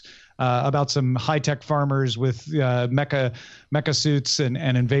Suits, about some high-tech farmers with mecha suits and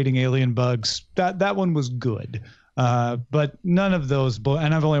invading alien bugs. That one was good. But none of those,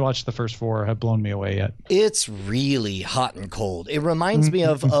 and I've only watched the first 4, have blown me away yet. It's really hot and cold. It reminds me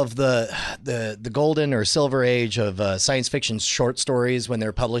of the golden or silver age of science fiction short stories when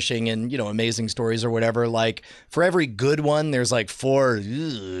they're publishing in, Amazing Stories or whatever. Like for every good one, there's like 4, and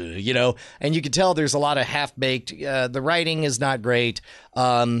you can tell there's a lot of half-baked. The writing is not great.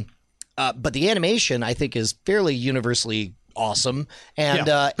 But the animation, I think, is fairly universally awesome. And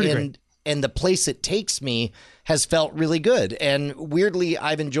great. And the place it takes me has felt really good. And weirdly,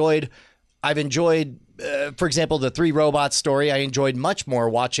 I've enjoyed, for example, the 3 Robots story. I enjoyed much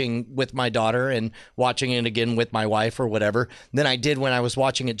more watching with my daughter and watching it again with my wife or whatever than I did when I was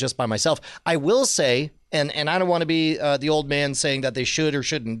watching it just by myself. I will say, and I don't want to be the old man saying that they should or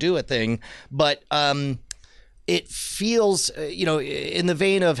shouldn't do a thing, but it feels, in the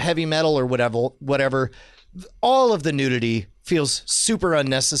vein of heavy metal or whatever, all of the nudity feels super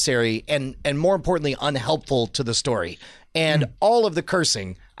unnecessary and more importantly unhelpful to the story, and all of the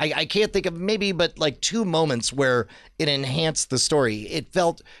cursing, I can't think of maybe but like 2 moments where it enhanced the story. It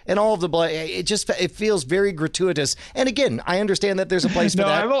felt, and all of the blood, it feels very gratuitous. And again, I understand that there's a place for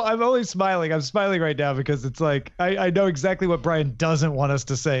that. I'm always smiling. I'm smiling right now because it's like I know exactly what Brian doesn't want us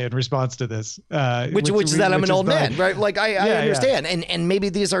to say in response to this, which is that I'm an old man, right? Like I understand, and maybe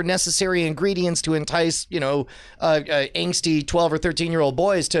these are necessary ingredients to entice angsty 12 or 13-year-old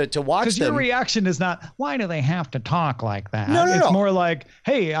boys to watch them. Because your reaction is not, why do they have to talk like that? No. It's more like,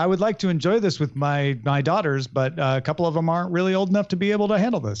 hey, I would like to enjoy this with my daughters, but a couple of them aren't really old enough to be able to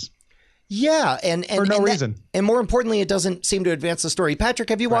handle this. Yeah, and for no reason. And more importantly, it doesn't seem to advance the story. Patrick,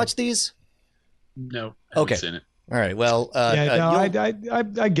 have you watched these? No. I haven't seen it. All right. Well, I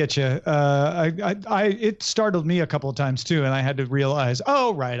get you. It startled me a couple of times too, and I had to realize,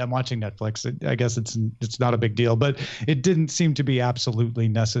 oh right, I'm watching Netflix. I guess it's not a big deal, but it didn't seem to be absolutely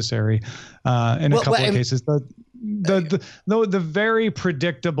necessary in a couple of cases. The very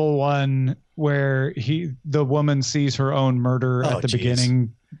predictable one where the woman sees her own murder at the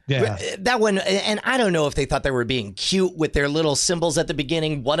beginning. Yeah, that one, and I don't know if they thought they were being cute with their little symbols at the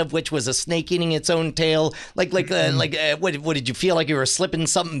beginning. One of which was a snake eating its own tail. What did you feel like you were slipping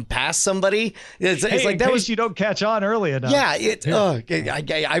something past somebody? It's like that was you don't catch on early enough. Yeah,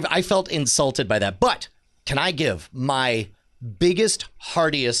 I felt insulted by that. But can I give my biggest,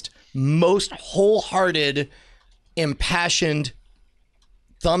 heartiest, most wholehearted, impassioned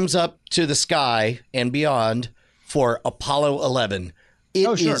thumbs up to the sky and beyond for Apollo 11?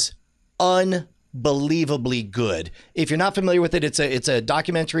 It is unbelievably good. If you're not familiar with it, it's a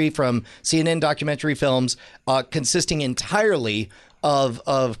documentary from CNN Documentary Films, consisting entirely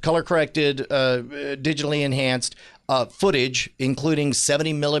of color corrected, digitally enhanced footage, including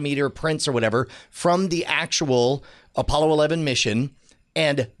 70 millimeter prints or whatever from the actual Apollo 11 mission.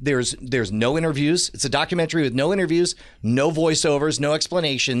 And there's no interviews. It's a documentary with no interviews, no voiceovers, no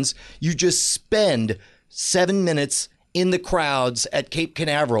explanations. You just spend 7 minutes in the crowds at Cape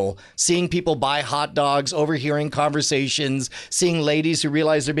Canaveral, seeing people buy hot dogs, overhearing conversations, seeing ladies who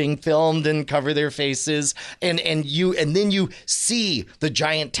realize they're being filmed and cover their faces, and then you see the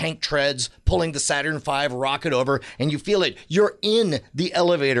giant tank treads pulling the Saturn V rocket over, and you feel it. You're in the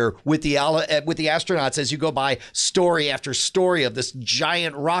elevator with the astronauts as you go by story after story of this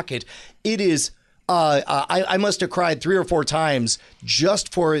giant rocket. It is. I must have cried 3 or 4 times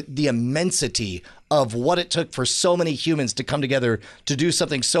just for the immensity of what it took for so many humans to come together to do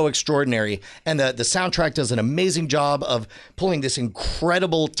something so extraordinary. And the soundtrack does an amazing job of pulling this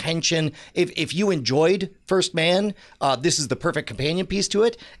incredible tension. If you enjoyed First Man, this is the perfect companion piece to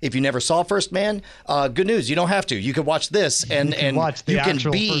it. If you never saw First Man, good news, you don't have to. You can watch this and you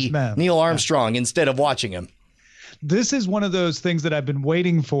can be Neil Armstrong instead of watching him. This is one of those things that I've been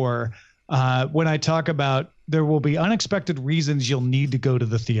waiting for. When I talk about there will be unexpected reasons you'll need to go to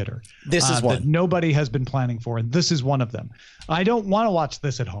the theater. This is one that nobody has been planning for, and this is one of them. I don't want to watch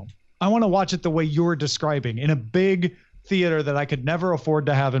this at home. I want to watch it the way you're describing, in a big theater that I could never afford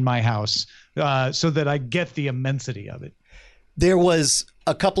to have in my house, so that I get the immensity of it. There was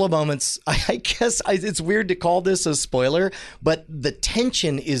a couple of moments, I guess it's weird to call this a spoiler, but the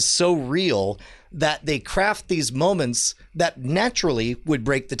tension is so real that they craft these moments that naturally would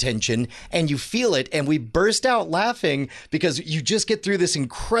break the tension, and you feel it, and we burst out laughing because you just get through this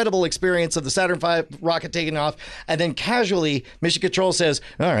incredible experience of the Saturn V rocket taking off, and then casually Mission Control says,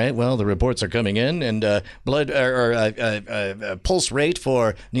 all right, well, the reports are coming in, and pulse rate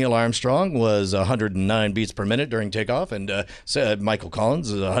for Neil Armstrong was 109 beats per minute during takeoff, and Michael Collins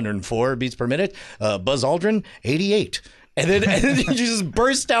is 104 beats per minute, Buzz Aldrin, 88. And then you just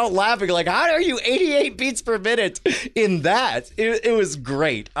burst out laughing, like, how are you 88 beats per minute in that? It was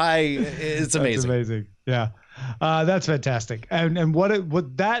great. It's amazing. That's amazing. Yeah. That's fantastic. And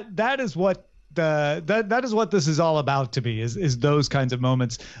that is what this is all about to me, is those kinds of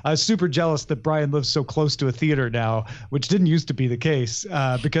moments. I was super jealous that Brian lives so close to a theater now, which didn't used to be the case,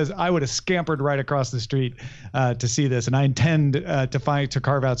 because I would have scampered right across the street to see this, and I intend to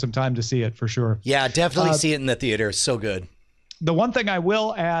carve out some time to see it for sure. Yeah, definitely see it in the theater. So good. The one thing I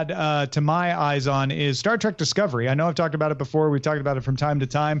will add to my eyes on is Star Trek Discovery. I know I've talked about it before. We talked about it from time to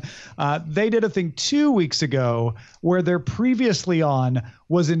time. They did a thing 2 weeks ago where their previously on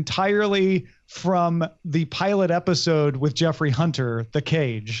was entirely from the pilot episode with Jeffrey Hunter, The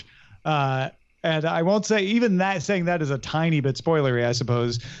Cage. And I won't say even that, saying that is a tiny bit spoilery, I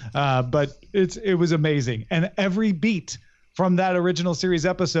suppose. But it was amazing. And every beat from that original series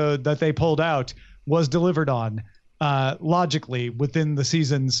episode that they pulled out was delivered on logically within the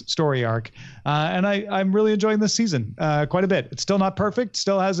season's story arc. And I'm really enjoying this season quite a bit. It's still not perfect,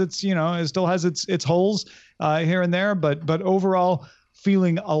 still has its holes here and there, but overall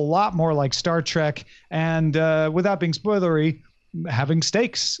feeling a lot more like Star Trek, and without being spoilery, having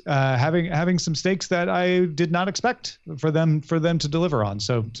stakes, having some stakes that I did not expect for them to deliver on.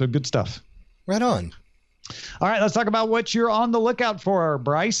 So good stuff. Right on. All right, let's talk about what you're on the lookout for,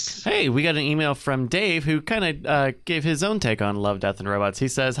 Bryce. Hey, we got an email from Dave, who kind of gave his own take on Love, Death, and Robots. He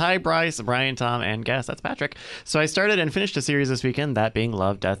says, hi, Bryce, Brian, Tom, and guest. That's Patrick. So I started and finished a series this weekend, that being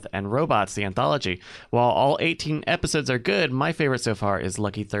Love, Death, and Robots, the anthology. While all 18 episodes are good, my favorite so far is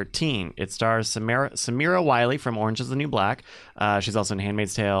Lucky 13. It stars Samira Wiley from Orange is the New Black. She's also in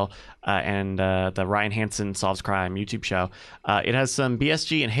Handmaid's Tale and the Ryan Hansen Solves Crime YouTube show. It has some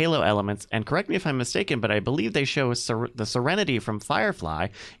BSG and Halo elements, and correct me if I'm mistaken, but I believe they show the Serenity from Firefly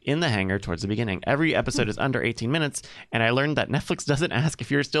in the hangar towards the beginning. Every episode is under 18 minutes, and I learned that Netflix doesn't ask if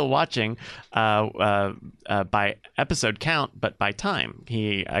you're still watching by episode count, but by time.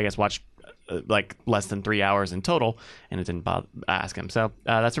 He, I guess, watched like less than 3 hours in total, and it didn't ask him. So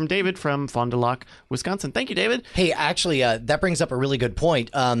that's from David from Fond du Lac, Wisconsin. Thank you, David. Hey, actually, that brings up a really good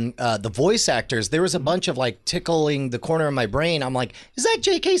point. The voice actors, there was a bunch of like tickling the corner of my brain. I'm like, is that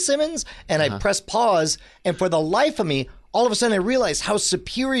J.K. Simmons? And I press pause, and for the life of me, all of a sudden I realized how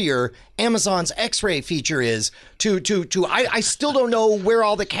superior Amazon's X-Ray feature is to I still don't know where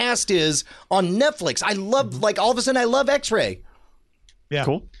all the cast is on Netflix. I love, like, all of a sudden I love X-Ray. Yeah.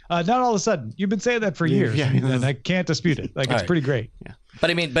 Cool. Not all of a sudden. You've been saying that for years, and I can't dispute it. Like, it's pretty great. Yeah.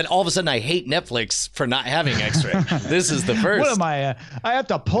 But all of a sudden I hate Netflix for not having X-ray. This is the first. What am I? I have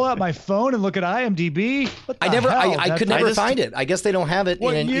to pull out my phone and look at IMDb. What the hell? I could never find it. I guess they don't have it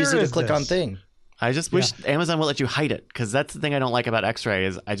in an easy to click on thing. I just wish Amazon would let you hide it, because that's the thing I don't like about X-ray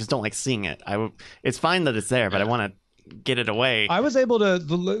is I just don't like seeing it. It's fine that it's there, but I want to get it away. I was able to.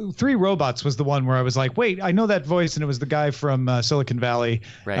 The Three Robots was the one where I was like, wait, I know that voice, and it was the guy from Silicon Valley.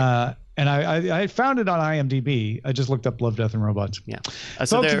 Right. And I found it on IMDb. I just looked up Love, Death, and Robots. Yeah.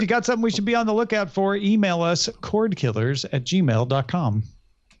 Folks, if you got something we should be on the lookout for, email us cordkillers@gmail.com.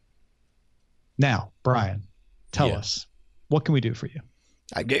 Now, Brian, tell us, what can we do for you?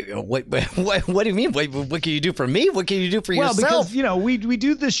 What do you mean? What can you do for me? What can you do for yourself? Well, because we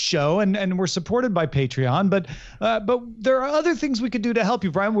do this show and we're supported by Patreon, but there are other things we could do to help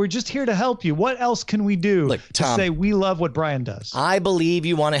you, Brian. We're just here to help you. What else can we do to say we love what Brian does? I believe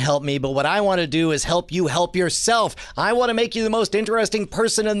you want to help me, but what I want to do is help you help yourself. I want to make you the most interesting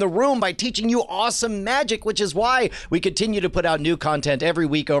person in the room by teaching you awesome magic, which is why we continue to put out new content every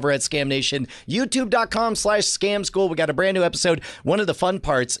week over at Scam Nation. YouTube.com/Scam School. We got a brand new episode. One of the fun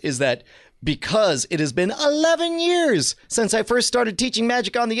parts is that because it has been 11 years since I first started teaching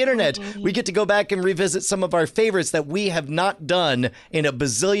magic on the internet, we get to go back and revisit some of our favorites that we have not done in a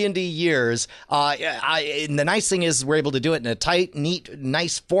bazillion years. And the nice thing is we're able to do it in a tight, neat,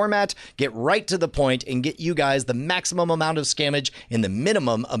 nice format, get right to the point, and get you guys the maximum amount of scammage in the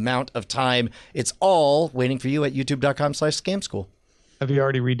minimum amount of time. It's all waiting for you at youtube.com/Scam School. Have you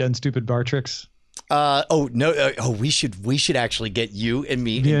already redone stupid bar tricks? We should actually get you and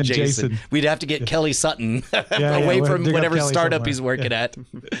me and Jason. We'd have to get Kelly Sutton away from whatever startup he's working at.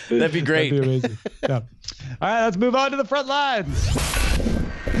 That'd be great. That'd be amazing. Yeah. All right, let's move on to the front lines.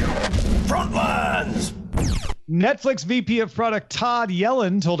 Front lines. Netflix VP of Product Todd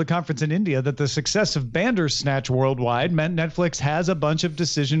Yellen told a conference in India that the success of Bandersnatch worldwide meant Netflix has a bunch of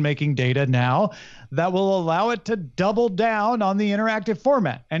decision-making data now that will allow it to double down on the interactive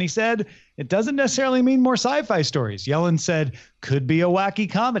format. And he said, it doesn't necessarily mean more sci-fi stories. Yellen said, could be a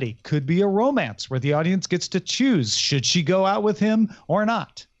wacky comedy, could be a romance where the audience gets to choose, should she go out with him or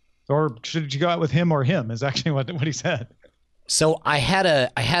not? Or should she go out with him or him is actually what he said. So I had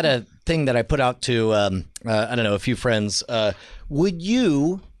a thing that I put out to a few friends. Would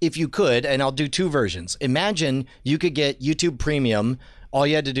you, if you could, and I'll do two versions. Imagine you could get YouTube Premium. All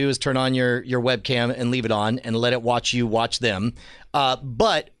you had to do is turn on your webcam and leave it on and let it watch you watch them.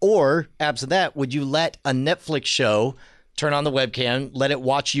 Or absent that, would you let a Netflix show turn on the webcam, let it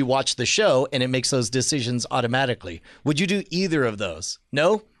watch you watch the show, and it makes those decisions automatically? Would you do either of those?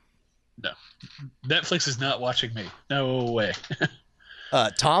 No? No. Netflix is not watching me. No way.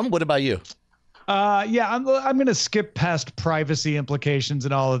 Tom, what about you? I'm going to skip past privacy implications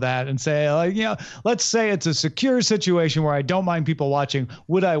and all of that and say, let's say it's a secure situation where I don't mind people watching.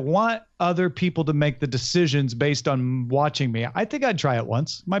 Would I want other people to make the decisions based on watching me? I think I'd try it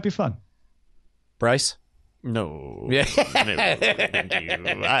once. Might be fun. Bryce? No. Yeah. No, thank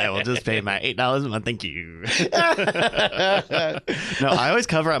you. I will just pay my $8 a month. Thank you. No, I always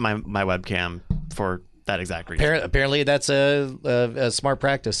cover up my webcam for that exact reason. Apparently that's a smart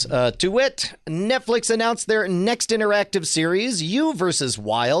practice. To wit, Netflix announced their next interactive series, You vs.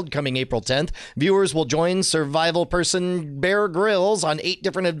 Wild, coming April 10th. Viewers will join survival person Bear Grylls on 8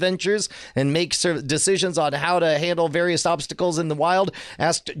 different adventures and make decisions on how to handle various obstacles in the wild.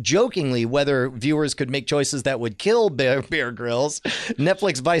 Asked jokingly whether viewers could make choices that would kill Bear Grylls,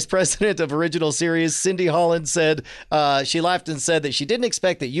 Netflix Vice President of Original Series Cindy Holland said she laughed and said that she didn't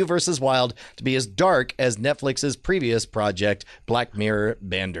expect that You vs. Wild to be as dark as Netflix's previous project, Black Mirror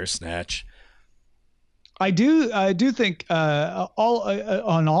Bandersnatch. I do think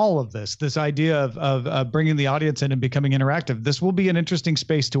on all of this idea of bringing the audience in and becoming interactive, this will be an interesting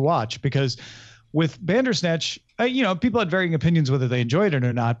space to watch, because with Bandersnatch, people had varying opinions whether they enjoyed it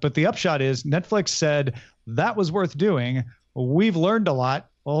or not. But the upshot is Netflix said that was worth doing. We've learned a lot.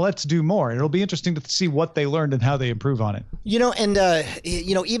 Well, let's do more. It'll be interesting to see what they learned and how they improve on it.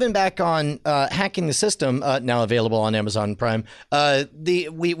 Even back on Hacking the System, now available on Amazon Prime,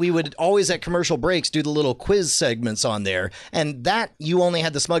 we would always at commercial breaks do the little quiz segments on there. And that you only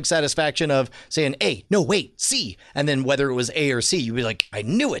had the smug satisfaction of saying A, no, wait, C. And then whether it was A or C, you'd be like, I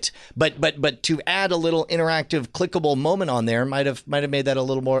knew it. But to add a little interactive clickable moment on there might have made that a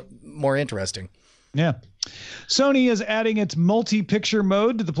little more interesting. Yeah. Sony is adding its multi-picture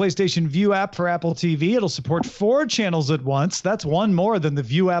mode to the PlayStation Vue app for Apple TV. It'll support 4 channels at once. That's one more than the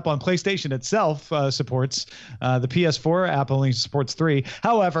Vue app on PlayStation itself supports. The PS4 app only supports 3.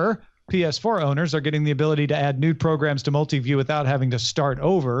 However, PS4 owners are getting the ability to add new programs to multi-view without having to start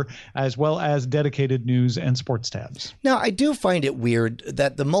over, as well as dedicated news and sports tabs. Now, I do find it weird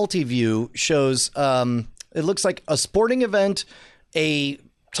that the multi-view shows, it looks like a sporting event, a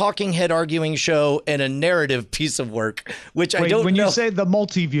talking head arguing show, and a narrative piece of work, which I don't know. When you say the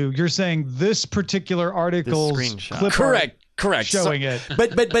multi-view, you're saying this particular article's clip art. Correct. Showing it.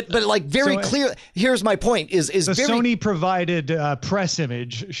 But like very clear. Here's my point is the very, Sony provided press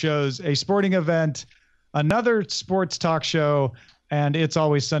image shows a sporting event, another sports talk show, and It's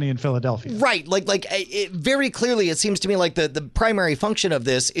Always Sunny in Philadelphia. Right. Very clearly, it seems to me like the primary function of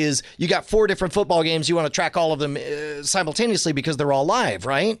this is you got 4 different football games. You want to track all of them simultaneously because they're all live,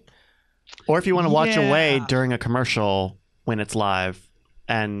 right? Or if you want to watch away during a commercial when it's live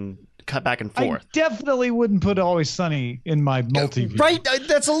and cut back and forth. I definitely wouldn't put Always Sunny in my multi-view. Right?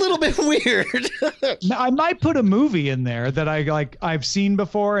 That's a little bit weird. I might put a movie in there that I've seen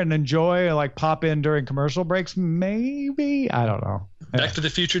before and enjoy, like pop in during commercial breaks. Maybe. I don't know. Back to the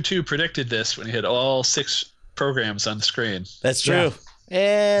Future 2 predicted this when he had all 6 programs on the screen. That's true. Yeah.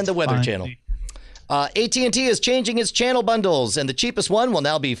 And the Weather Channel. AT&T is changing its channel bundles, and the cheapest one will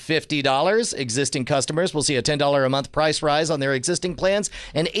now be $50. Existing customers will see a $10 a month price rise on their existing plans,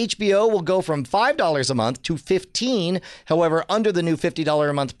 and HBO will go from $5 a month to $15. However, under the new $50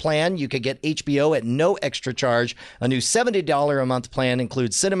 a month plan, you could get HBO at no extra charge. A new $70 a month plan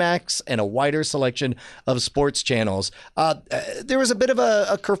includes Cinemax and a wider selection of sports channels. There was a bit of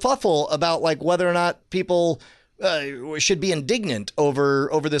a kerfuffle about like whether or not people should be indignant over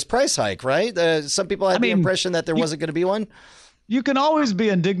this price hike, right? Some people had the impression that there wasn't going to be one. You can always be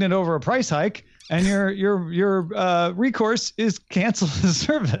indignant over a price hike, and your recourse is cancel the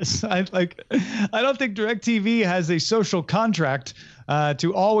service. I don't think DirecTV has a social contract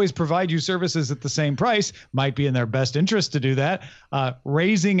to always provide you services at the same price. Might be in their best interest to do that.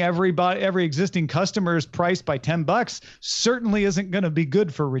 Raising every existing customer's price by $10 certainly isn't going to be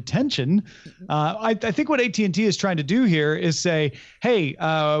good for retention. I think what AT&T is trying to do here is say, hey,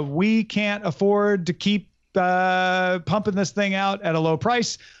 we can't afford to keep pumping this thing out at a low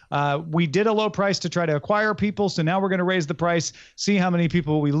price. We did a low price to try to acquire people, so now we're going to raise the price, see how many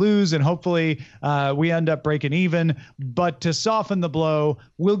people we lose, and hopefully we end up breaking even. But to soften the blow,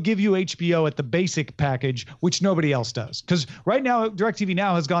 we'll give you HBO at the basic package, which nobody else does. Because right now, DirecTV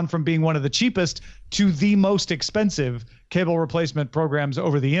Now has gone from being one of the cheapest to the most expensive cable replacement programs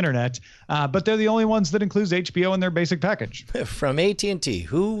over the internet. But they're the only ones that includes HBO in their basic package. From AT&T,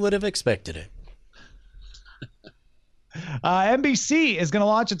 who would have expected it? NBC is going to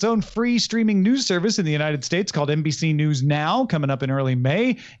launch its own free streaming news service in the United States called NBC News Now, coming up in early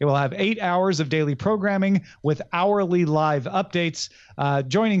May. It will have 8 hours of daily programming with hourly live updates,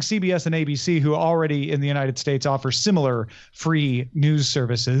 joining CBS and ABC, who already in the United States offer similar free news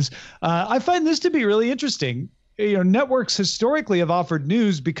services. I find this to be really interesting. Networks historically have offered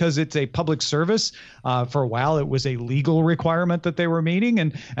news because it's a public service. For a while, it was a legal requirement that they were meeting.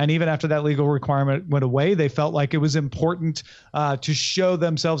 And even after that legal requirement went away, they felt like it was important to show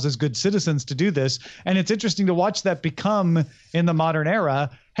themselves as good citizens to do this. And it's interesting to watch that become, in the modern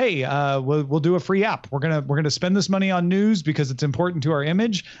era, hey, we'll do a free app. We're gonna spend this money on news because it's important to our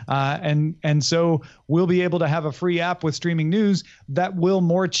image, and so we'll be able to have a free app with streaming news that will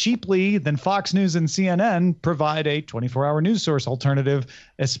more cheaply than Fox News and CNN provide a 24-hour news source alternative,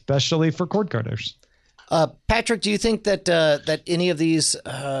 especially for cord cutters. Patrick, do you think that that any of these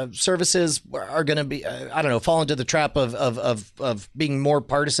services are going to be, fall into the trap of being more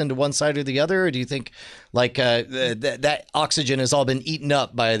partisan to one side or the other? Or do you think like that oxygen has all been eaten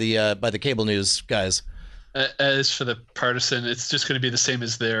up by the cable news guys? As for the partisan, it's just going to be the same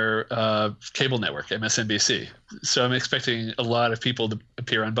as their cable network, MSNBC. So I'm expecting a lot of people to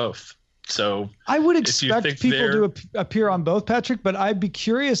appear on both. So I would expect people to appear on both, Patrick, but I'd be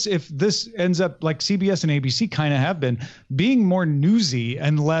curious if this ends up like CBS and ABC kind of have been being more newsy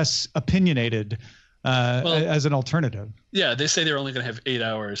and less opinionated as an alternative. Yeah, they say they're only going to have 8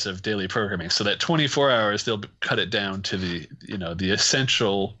 hours of daily programming, so that 24 hours they'll cut it down to the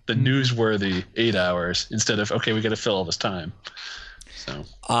essential, the newsworthy 8 hours instead of we got to fill all this time. So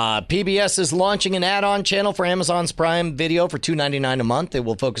PBS is launching an add-on channel for Amazon's Prime Video for $2.99 a month. It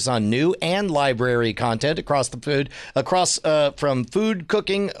will focus on new and library content from food,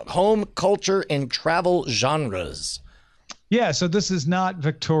 cooking, home, culture, and travel genres. Yeah, so this is not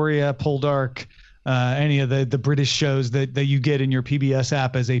Victoria, Poldark, any of the British shows that you get in your PBS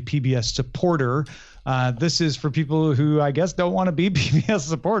app as a PBS supporter. This is for people who I guess don't want to be PBS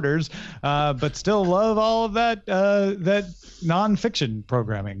supporters, but still love all of that nonfiction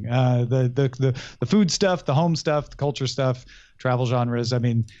programming, the food stuff, the home stuff, the culture stuff, travel genres. I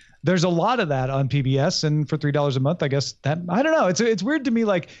mean, there's a lot of that on PBS, and for $3 a month, I guess that, I don't know. It's weird to me.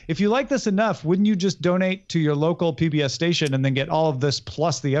 Like, if you like this enough, wouldn't you just donate to your local PBS station and then get all of this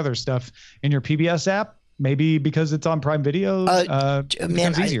plus the other stuff in your PBS app? Maybe because it's on Prime Video,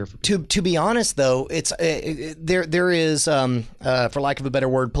 man, easier. To be honest, though, it's there is, for lack of a better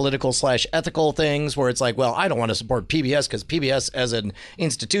word, political/ethical things where it's like, well, I don't want to support PBS because PBS as an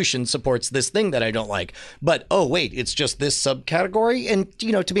institution supports this thing that I don't like. But oh wait, it's just this subcategory. And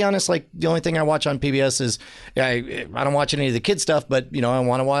to be honest, like the only thing I watch on PBS is I don't watch any of the kid stuff. But I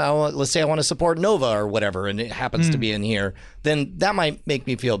want to let's say I want to support Nova or whatever, and it happens to be in here. Then that might make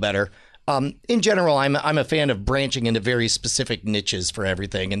me feel better. In general, I'm a fan of branching into very specific niches for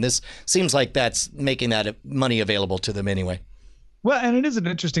everything, and this seems like that's making that money available to them anyway. Well, and it is an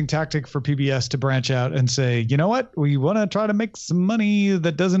interesting tactic for PBS to branch out and say, you know what, we want to try to make some money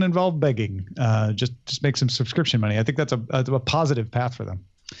that doesn't involve begging, just make some subscription money. I think that's a positive path for them.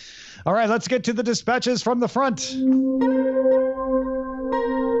 All right, let's get to the dispatches from the front.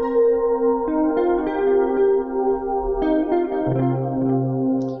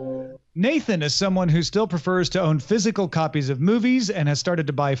 Nathan is someone who still prefers to own physical copies of movies and has started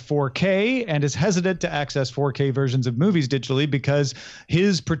to buy 4K and is hesitant to access 4K versions of movies digitally because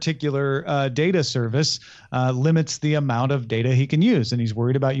his particular data service limits the amount of data he can use, and he's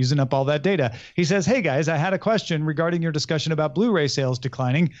worried about using up all that data. He says, hey guys, I had a question regarding your discussion about Blu-ray sales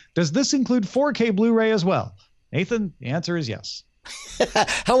declining. Does this include 4K Blu-ray as well? Nathan, the answer is yes.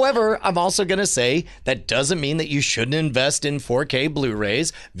 However, I'm also going to say that doesn't mean that you shouldn't invest in 4K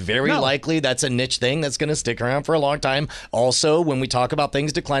Blu-rays. Very likely that's a niche thing that's going to stick around for a long time. Also, when we talk about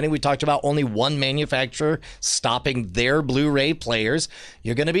things declining, we talked about only one manufacturer stopping their Blu-ray players.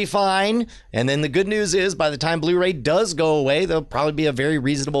 You're going to be fine. And then the good news is by the time Blu-ray does go away, there'll probably be a very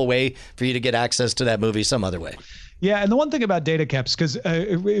reasonable way for you to get access to that movie some other way. Yeah, and the one thing about data caps, because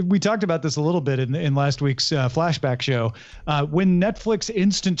we talked about this a little bit in last week's flashback show, when Netflix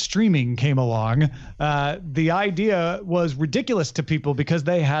instant streaming came along, the idea was ridiculous to people because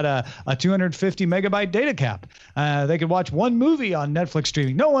they had a 250 megabyte data cap. They could watch one movie on Netflix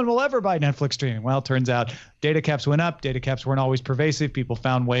streaming. No one will ever buy Netflix streaming. Well, it turns out data caps went up. Data caps weren't always pervasive. People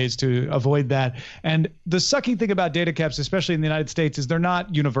found ways to avoid that. And the sucking thing about data caps, especially in the United States, is they're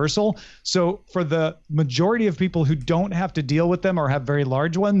not universal. So for the majority of people who don't have to deal with them or have very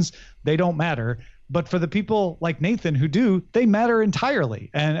large ones, they don't matter. But for the people like Nathan who do, they matter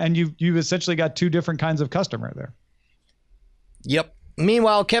entirely. And you've essentially got two different kinds of customer there. Yep.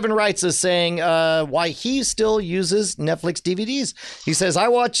 Meanwhile, Kevin writes us saying why he still uses Netflix DVDs. He says, I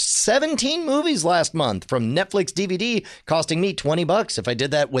watched 17 movies last month from Netflix DVD, costing me $20. If I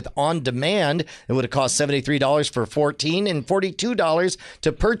did that with On Demand, it would have cost $73 for 14 and $42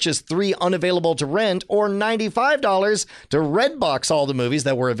 to purchase 3 unavailable to rent, or $95 to Redbox all the movies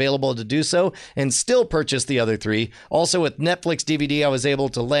that were available to do so and still purchase the other 3. Also, with Netflix DVD, I was able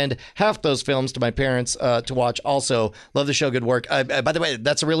to lend half those films to my parents to watch. Also, love the show. Good work. By the way,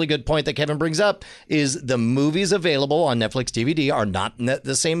 that's a really good point that Kevin brings up, is the movies available on Netflix DVD are not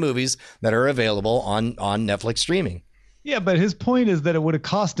the same movies that are available on Netflix streaming. Yeah, but his point is that it would have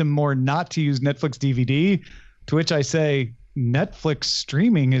cost him more not to use Netflix DVD, to which I say Netflix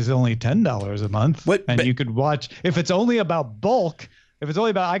streaming is only $10 a month. You could watch, if it's only about bulk, if it's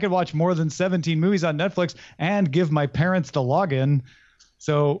only about, I could watch more than 17 movies on Netflix and give my parents the login.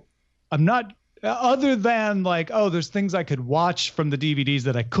 So I'm not... Other than like, oh, there's things I could watch from the DVDs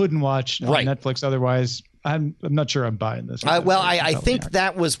that I couldn't watch on Netflix otherwise. I'm not sure I'm buying this. I think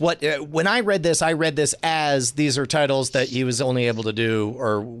that was what, when I read this as these are titles that he was only able to do,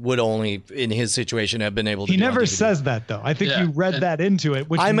 or would only in his situation have been able to do. He never says that, though. I think you read that into it.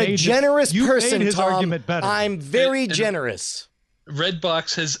 Which I'm a generous person, made his Tom. argument better. I'm very generous.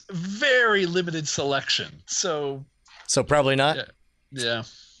 Redbox has very limited selection. So probably not? Yeah.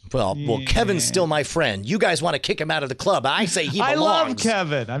 Well, Kevin's still my friend. You guys want to kick him out of the club. I say he belongs. I love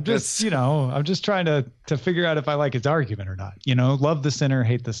Kevin. I'm just, I'm just trying to figure out if I like his argument or not. Love the sinner,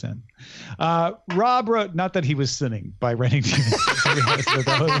 hate the sin. Rob wrote, not that he was sinning by renting TV.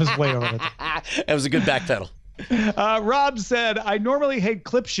 That was way over the top. That was a good backpedal. Rob said, I normally hate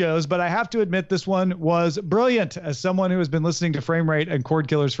clip shows, but I have to admit this one was brilliant. As someone who has been listening to Frame Rate and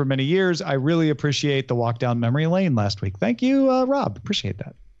Cordkillers for many years, I really appreciate the walk down memory lane last week. Thank you, Rob. Appreciate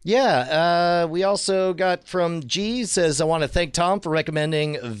that. Yeah, we also got from G, says, I want to thank Tom for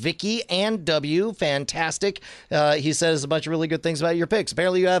recommending Vicky and W. Fantastic. He says a bunch of really good things about your picks.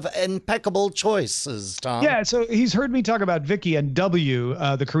 Apparently you have impeccable choices, Tom. Yeah, so he's heard me talk about Vicky and W,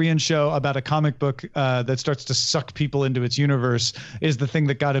 the Korean show about a comic book that starts to suck people into its universe, is the thing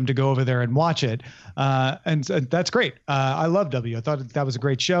that got him to go over there and watch it. And that's great. I love W. I thought that was a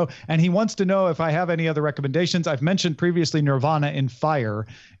great show. And he wants to know if I have any other recommendations. I've mentioned previously Nirvana in Fire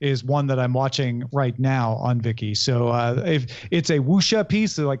is one that I'm watching right now on Viki. So if it's a wuxia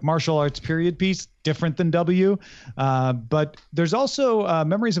piece, so like martial arts period piece, different than W. But there's also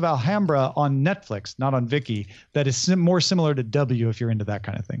Memories of Alhambra on Netflix, not on Viki, that is more similar to W if you're into that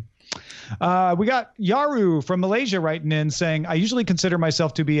kind of thing. We got Yaru from Malaysia writing in saying, I usually consider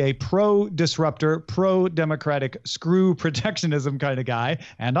myself to be a pro-disruptor, pro-democratic, screw protectionism kind of guy,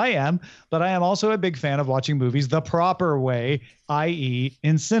 and I am, but I am also a big fan of watching movies the proper way, i.e.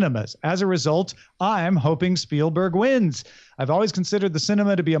 in cinemas. As a result, I'm hoping Spielberg wins. I've always considered the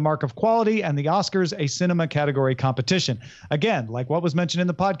cinema to be a mark of quality and the Oscars a cinema category competition. Again, like what was mentioned in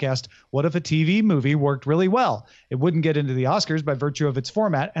the podcast, what if a TV movie worked really well? It wouldn't get into the Oscars by virtue of its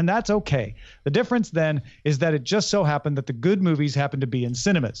format, and that's okay. The difference then is that it just so happened that the good movies happen to be in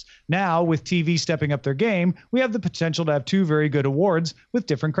cinemas. Now, with TV stepping up their game, we have the potential to have two very good awards with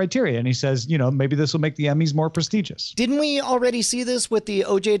different criteria. And he says, you know, maybe this will make the Emmys more prestigious. Didn't we already see this with the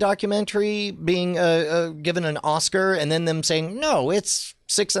OJ documentary being given an Oscar and then them saying, no, it's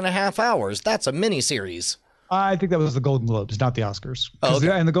 6.5 hours. That's a miniseries. I think that was the Golden Globes, not the Oscars. Oh, okay.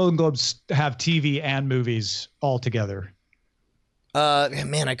 And the Golden Globes have TV and movies all together.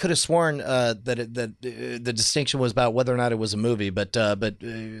 Man, I could have sworn that the distinction was about whether or not it was a movie, but that's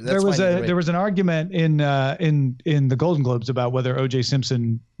there was an argument in the Golden Globes about whether O.J.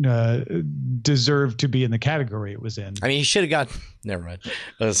 Simpson deserved to be in the category it was in. I mean, he should have got. Never mind.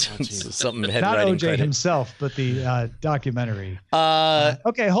 Something head not writing O.J. credit. himself, but the documentary.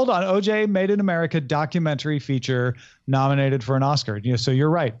 Okay, hold on. O.J. Made in America documentary feature nominated for an Oscar. So you're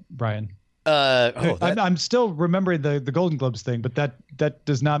right, Brian. I'm still remembering the Golden Globes thing, but that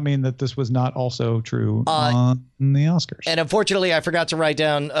does not mean that this was not also true on the Oscars. And unfortunately, I forgot to write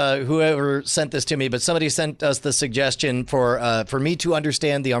down whoever sent this to me, but somebody sent us the suggestion for me to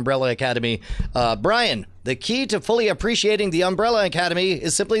understand the Umbrella Academy. Brian, the key to fully appreciating the Umbrella Academy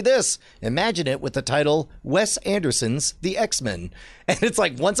is simply this. Imagine it with the title Wes Anderson's The X-Men. And it's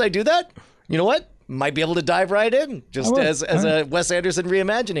like, once I do that, you know what? Might be able to dive right in, just as a Wes Anderson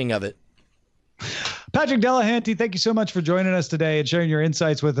reimagining of it. Patrick Delahanty, thank you so much for joining us today and sharing your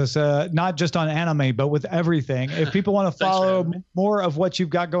insights with us, not just on anime, but with everything. If people want to follow more of what you've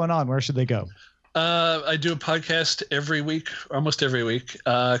got going on, where should they go? I do a podcast every week, almost every week,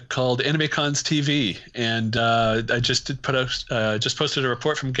 called AnimeCons TV, and I just posted a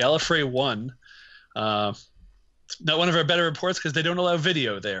report from Gallifrey 1. Not one of our better reports because they don't allow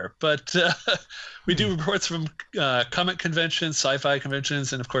video there, but we do reports from comic conventions, sci-fi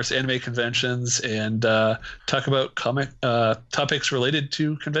conventions, and of course anime conventions, and talk about comic topics related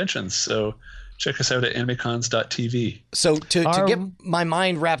to conventions. So check us out at animecons.tv. So to get my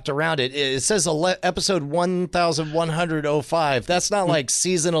mind wrapped around it, it says episode 1105. That's not like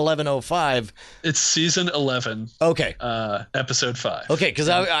season 1105. It's season 11. Okay. Episode 5. Okay, because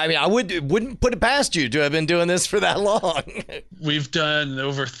I wouldn't put it past you to have been doing this for that long. We've done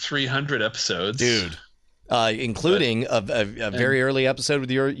over 300 episodes, dude, including a very early episode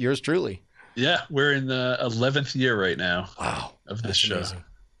with yours truly. Yeah, we're in the 11th year right now. Wow, of this show. Amazing.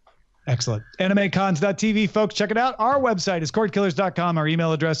 Excellent. AnimeCons.tv, folks. Check it out. Our website is cordkillers.com. Our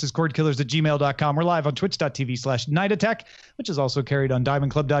email address is cordkillers@gmail.com. We're live on twitch.tv/Night Attack, which is also carried on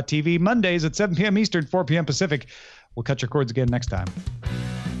diamondclub.tv Mondays at 7 p.m. Eastern, 4 p.m. Pacific. We'll cut your cords again next time.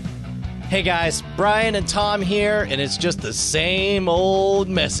 Hey guys, Brian and Tom here, and it's just the same old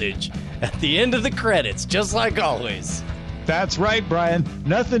message at the end of the credits, just like always. That's right, Brian.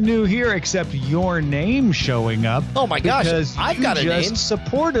 Nothing new here except your name showing up. Oh my gosh, because I've got a just name.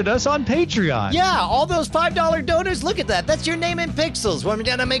 Supported us on Patreon. Yeah, all those $5 donors. Look at that. That's your name in pixels. We're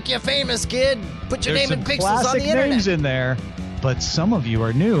gonna make you famous, kid. Put your name in pixels on the internet. Names in there, but some of you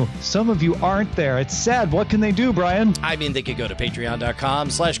are new. Some of you aren't there. It's sad. What can they do, Brian? I mean, they could go to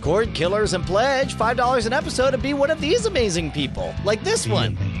patreon.com/Cordkillers and pledge $5 an episode and be one of these amazing people, like this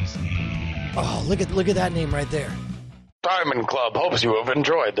one. Amazing. Oh, look at that name right there. Diamond Club hopes you have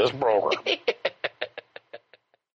enjoyed this program.